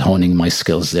I'm always honing my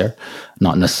skills there.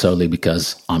 Not necessarily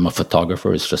because I'm a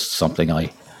photographer. It's just something I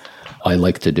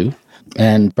like to do.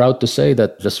 And proud to say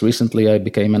that just recently I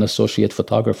became an associate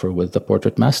photographer with the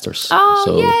Portrait Masters.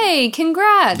 Oh, yay!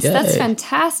 Congrats! Yay. That's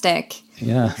fantastic.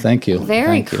 Yeah, thank you.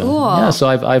 Very cool. Yeah, so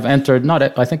I've entered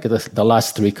I think the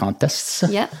last 3 contests.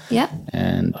 Yeah.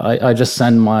 And I just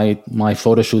send my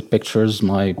photo shoot pictures.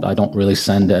 I don't really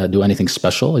do anything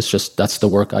special. It's just that's the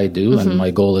work I do, and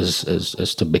my goal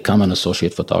is to become an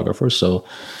associate photographer. So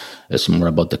it's more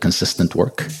about the consistent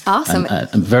work. Awesome. And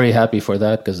I'm very happy for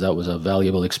that because that was a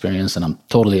valuable experience, and I'm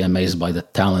totally amazed by the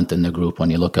talent in the group when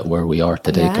you look at where we are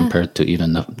today compared to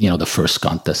even the first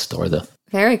contest or the.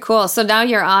 Very cool. So now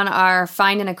you're on our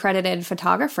Find an Accredited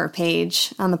Photographer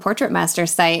page on the Portrait Master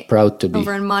site. Proud to be.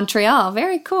 Over in Montreal.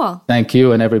 Very cool. Thank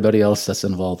you and everybody else that's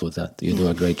involved with that. You do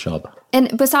a great job. And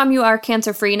Bassam, you are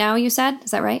cancer-free now, you said?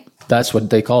 Is that right? That's what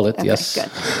they call it, okay, yes.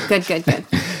 Good.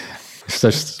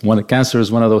 Cancer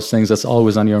is one of those things that's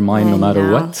always on your mind no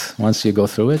matter what, once you go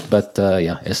through it. But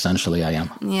essentially I am.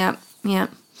 Yeah.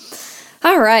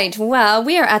 All right. Well,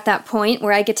 we are at that point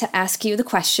where I get to ask you the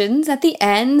questions at the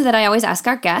end that I always ask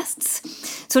our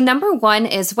guests. So number 1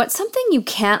 is, what's something you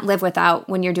can't live without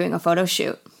when you're doing a photo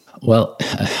shoot? Well,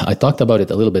 I talked about it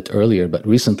a little bit earlier, but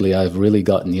recently I've really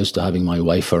gotten used to having my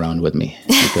wife around with me.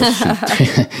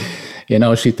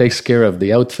 Because she takes care of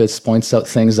the outfits, points out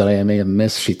things that I may have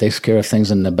missed. She takes care of things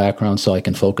in the background so I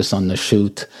can focus on the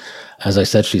shoot. As I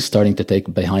said, she's starting to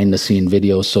take behind-the-scene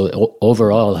videos. So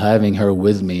overall, having her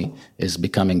with me is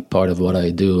becoming part of what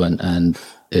I do, and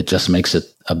it just makes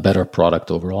it a better product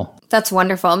overall. That's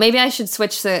wonderful. Maybe I should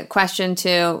switch the question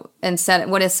to, instead,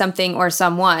 what is something or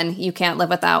someone you can't live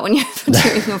without when you're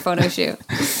doing a photo shoot?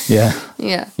 Yeah,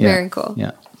 very cool.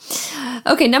 Yeah.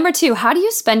 Okay, number 2, how do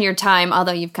you spend your time,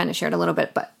 although you've kind of shared a little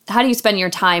bit, but how do you spend your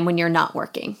time when you're not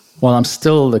working? Well, I'm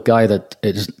still the guy that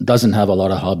doesn't have a lot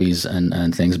of hobbies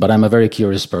and things, but I'm a very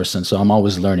curious person, so I'm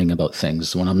always learning about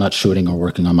things. When I'm not shooting or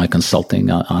working on my consulting,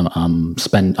 I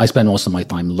spend most of my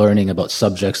time learning about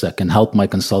subjects that can help my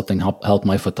consulting, help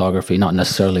my photography, not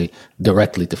necessarily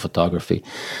directly to photography.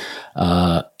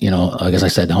 As I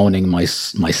said, honing my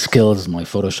skills, my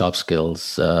Photoshop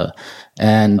skills,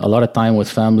 and a lot of time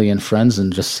with family and friends,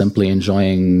 and just simply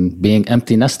enjoying being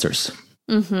empty nesters.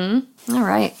 All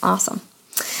right. Awesome.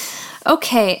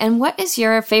 Okay. And what is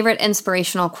your favorite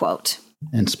inspirational quote?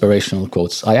 Inspirational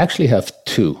quotes. I actually have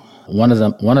 2. One of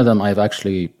them I've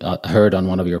actually heard on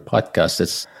one of your podcasts.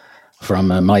 It's from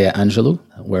Maya Angelou,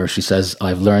 where she says,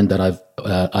 "I've learned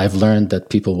that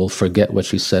people will forget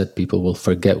what you said, people will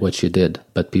forget what you did,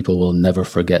 but people will never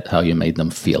forget how you made them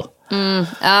feel."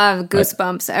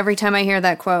 Goosebumps every time I hear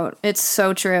that quote. It's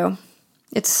so true.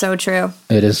 It's so true.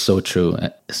 It is so true.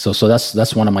 So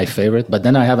that's one of my favorite. But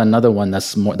then I have another one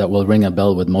that will ring a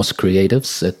bell with most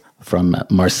creatives, from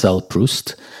Marcel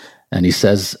Proust. And he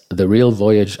says, "The real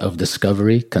voyage of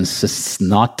discovery consists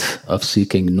not of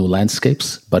seeking new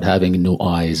landscapes, but having new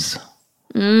eyes."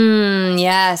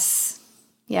 Yes.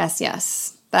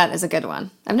 That is a good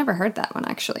one. I've never heard that one,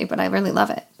 actually, but I really love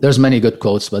it. There's many good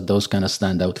quotes, but those kind of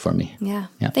stand out for me. Yeah.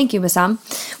 Thank you, Bassam.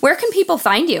 Where can people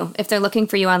find you if they're looking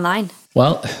for you online?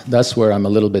 Well, that's where I'm a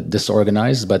little bit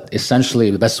disorganized, but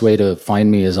essentially the best way to find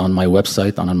me is on my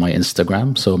website and on my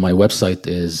Instagram. So my website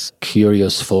is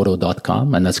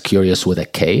curiousphoto.com, and that's curious with a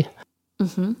K.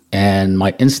 And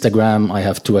my Instagram, I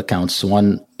have 2 accounts.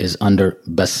 One is under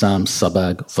Bassam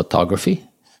Sabbagh Photography,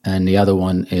 and the other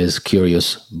one is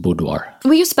Curious Boudoir.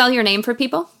 Will you spell your name for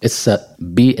people? It's Bassam,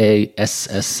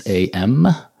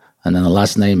 and then the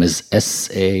last name is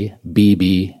Sabbagh.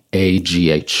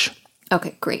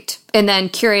 Okay, great. And then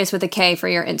Curious with a K for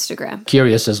your Instagram.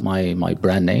 Curious is my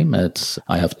brand name.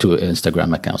 I have 2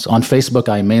 Instagram accounts. On Facebook,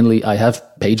 I have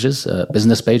pages,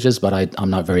 business pages, but I'm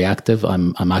not very active.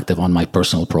 I'm active on my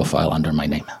personal profile under my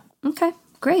name. Okay,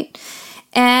 great.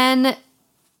 And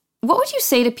what would you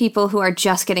say to people who are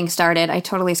just getting started? I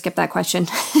totally skipped that question.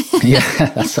 Yeah,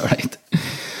 that's all right.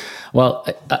 Well,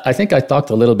 I think I talked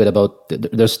a little bit about,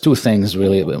 there's two things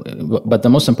really, but the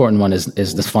most important one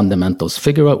is the fundamentals.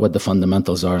 Figure out what the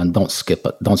fundamentals are and don't skip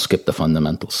the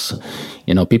fundamentals.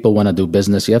 People want to do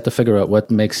business. You have to figure out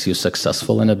what makes you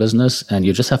successful in a business, and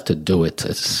you just have to do it.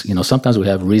 It's, sometimes we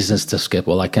have reasons to skip.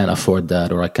 Well, I can't afford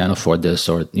that, or I can't afford this,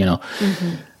 or,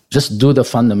 just do the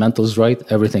fundamentals right.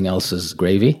 Everything else is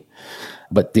gravy.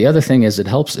 But the other thing is, it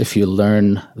helps if you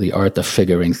learn the art of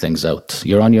figuring things out.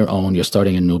 You're on your own. You're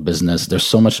starting a new business. There's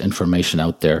so much information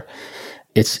out there.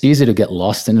 It's easy to get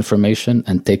lost in information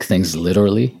and take things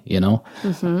literally,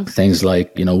 Things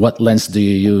like, what lens do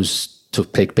you use to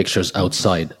take pictures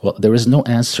outside? Well, there is no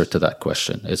answer to that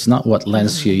question. It's not what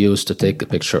lens you use to take a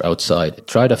picture outside.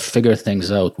 Try to figure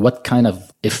things out. What kind of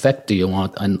effect do you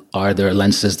want? And are there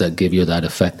lenses that give you that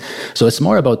effect? So it's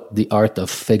more about the art of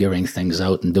figuring things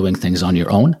out and doing things on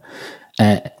your own.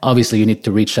 And obviously you need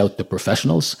to reach out to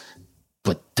professionals,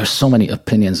 but there's so many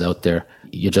opinions out there.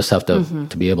 You just have to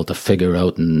be able to figure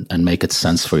out and make it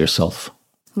sense for yourself.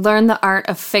 Learn the art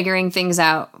of figuring things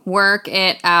out. Work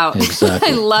it out.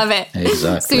 Exactly. I love it.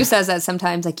 Exactly. Sue says that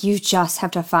sometimes, like, you just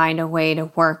have to find a way to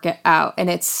work it out. And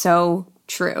it's so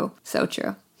true. So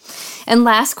true. And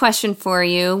last question for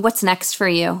you. What's next for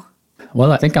you?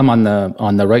 Well, I think I'm on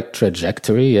the right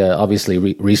trajectory. Obviously,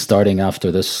 restarting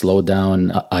after this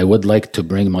slowdown, I would like to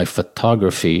bring my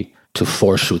photography to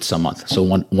 4 shoots a month. So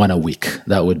one a week.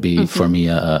 That would be, for me,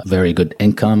 a very good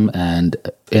income and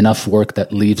enough work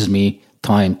that leaves me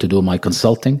time to do my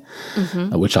consulting,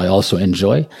 which I also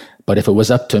enjoy. But if it was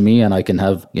up to me and I can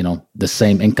have, the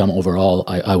same income overall,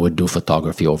 I would do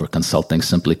photography over consulting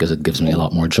simply because it gives me a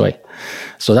lot more joy.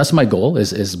 So that's my goal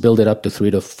is build it up to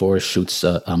 3 to 4 shoots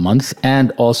a month,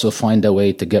 and also find a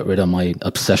way to get rid of my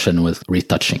obsession with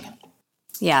retouching.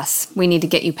 Yes, we need to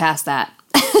get you past that.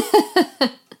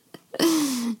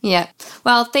 Yeah.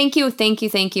 Well, thank you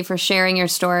for sharing your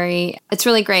story. It's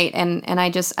really great. And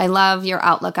I love your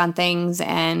outlook on things.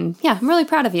 And yeah, I'm really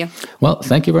proud of you. Well,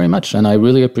 thank you very much. And I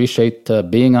really appreciate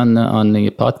being on the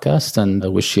podcast, and I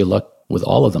wish you luck with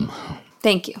all of them.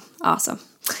 Thank you. Awesome.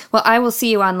 Well, I will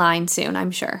see you online soon, I'm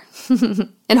sure.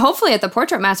 And hopefully at the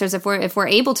Portrait Masters if we're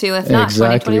able to, if not,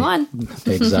 exactly.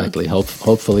 2021. Exactly.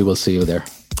 Hopefully we'll see you there.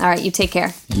 All right, you take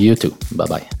care. You too.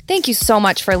 Bye-bye. Thank you so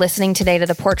much for listening today to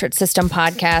the Portrait System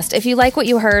podcast. If you like what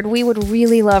you heard, we would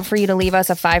really love for you to leave us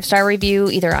a 5-star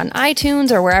review either on iTunes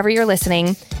or wherever you're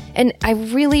listening. And I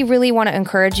really, really want to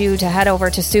encourage you to head over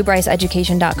to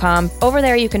SueBryceEducation.com. Over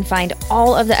there, you can find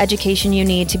all of the education you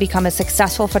need to become a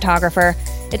successful photographer.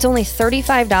 It's only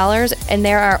 $35, and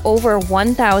there are over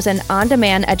 1,000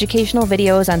 on-demand educational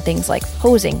videos on things like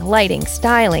posing, lighting,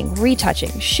 styling,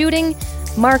 retouching, shooting,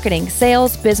 marketing,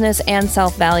 sales, business, and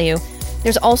self-value.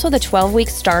 There's also the 12-week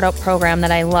startup program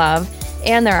that I love,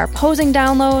 and there are posing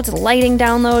downloads, lighting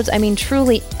downloads,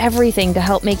 truly everything to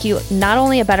help make you not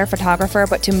only a better photographer,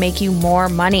 but to make you more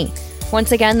money.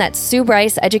 Once again, that's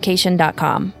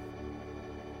SueBryceEducation.com.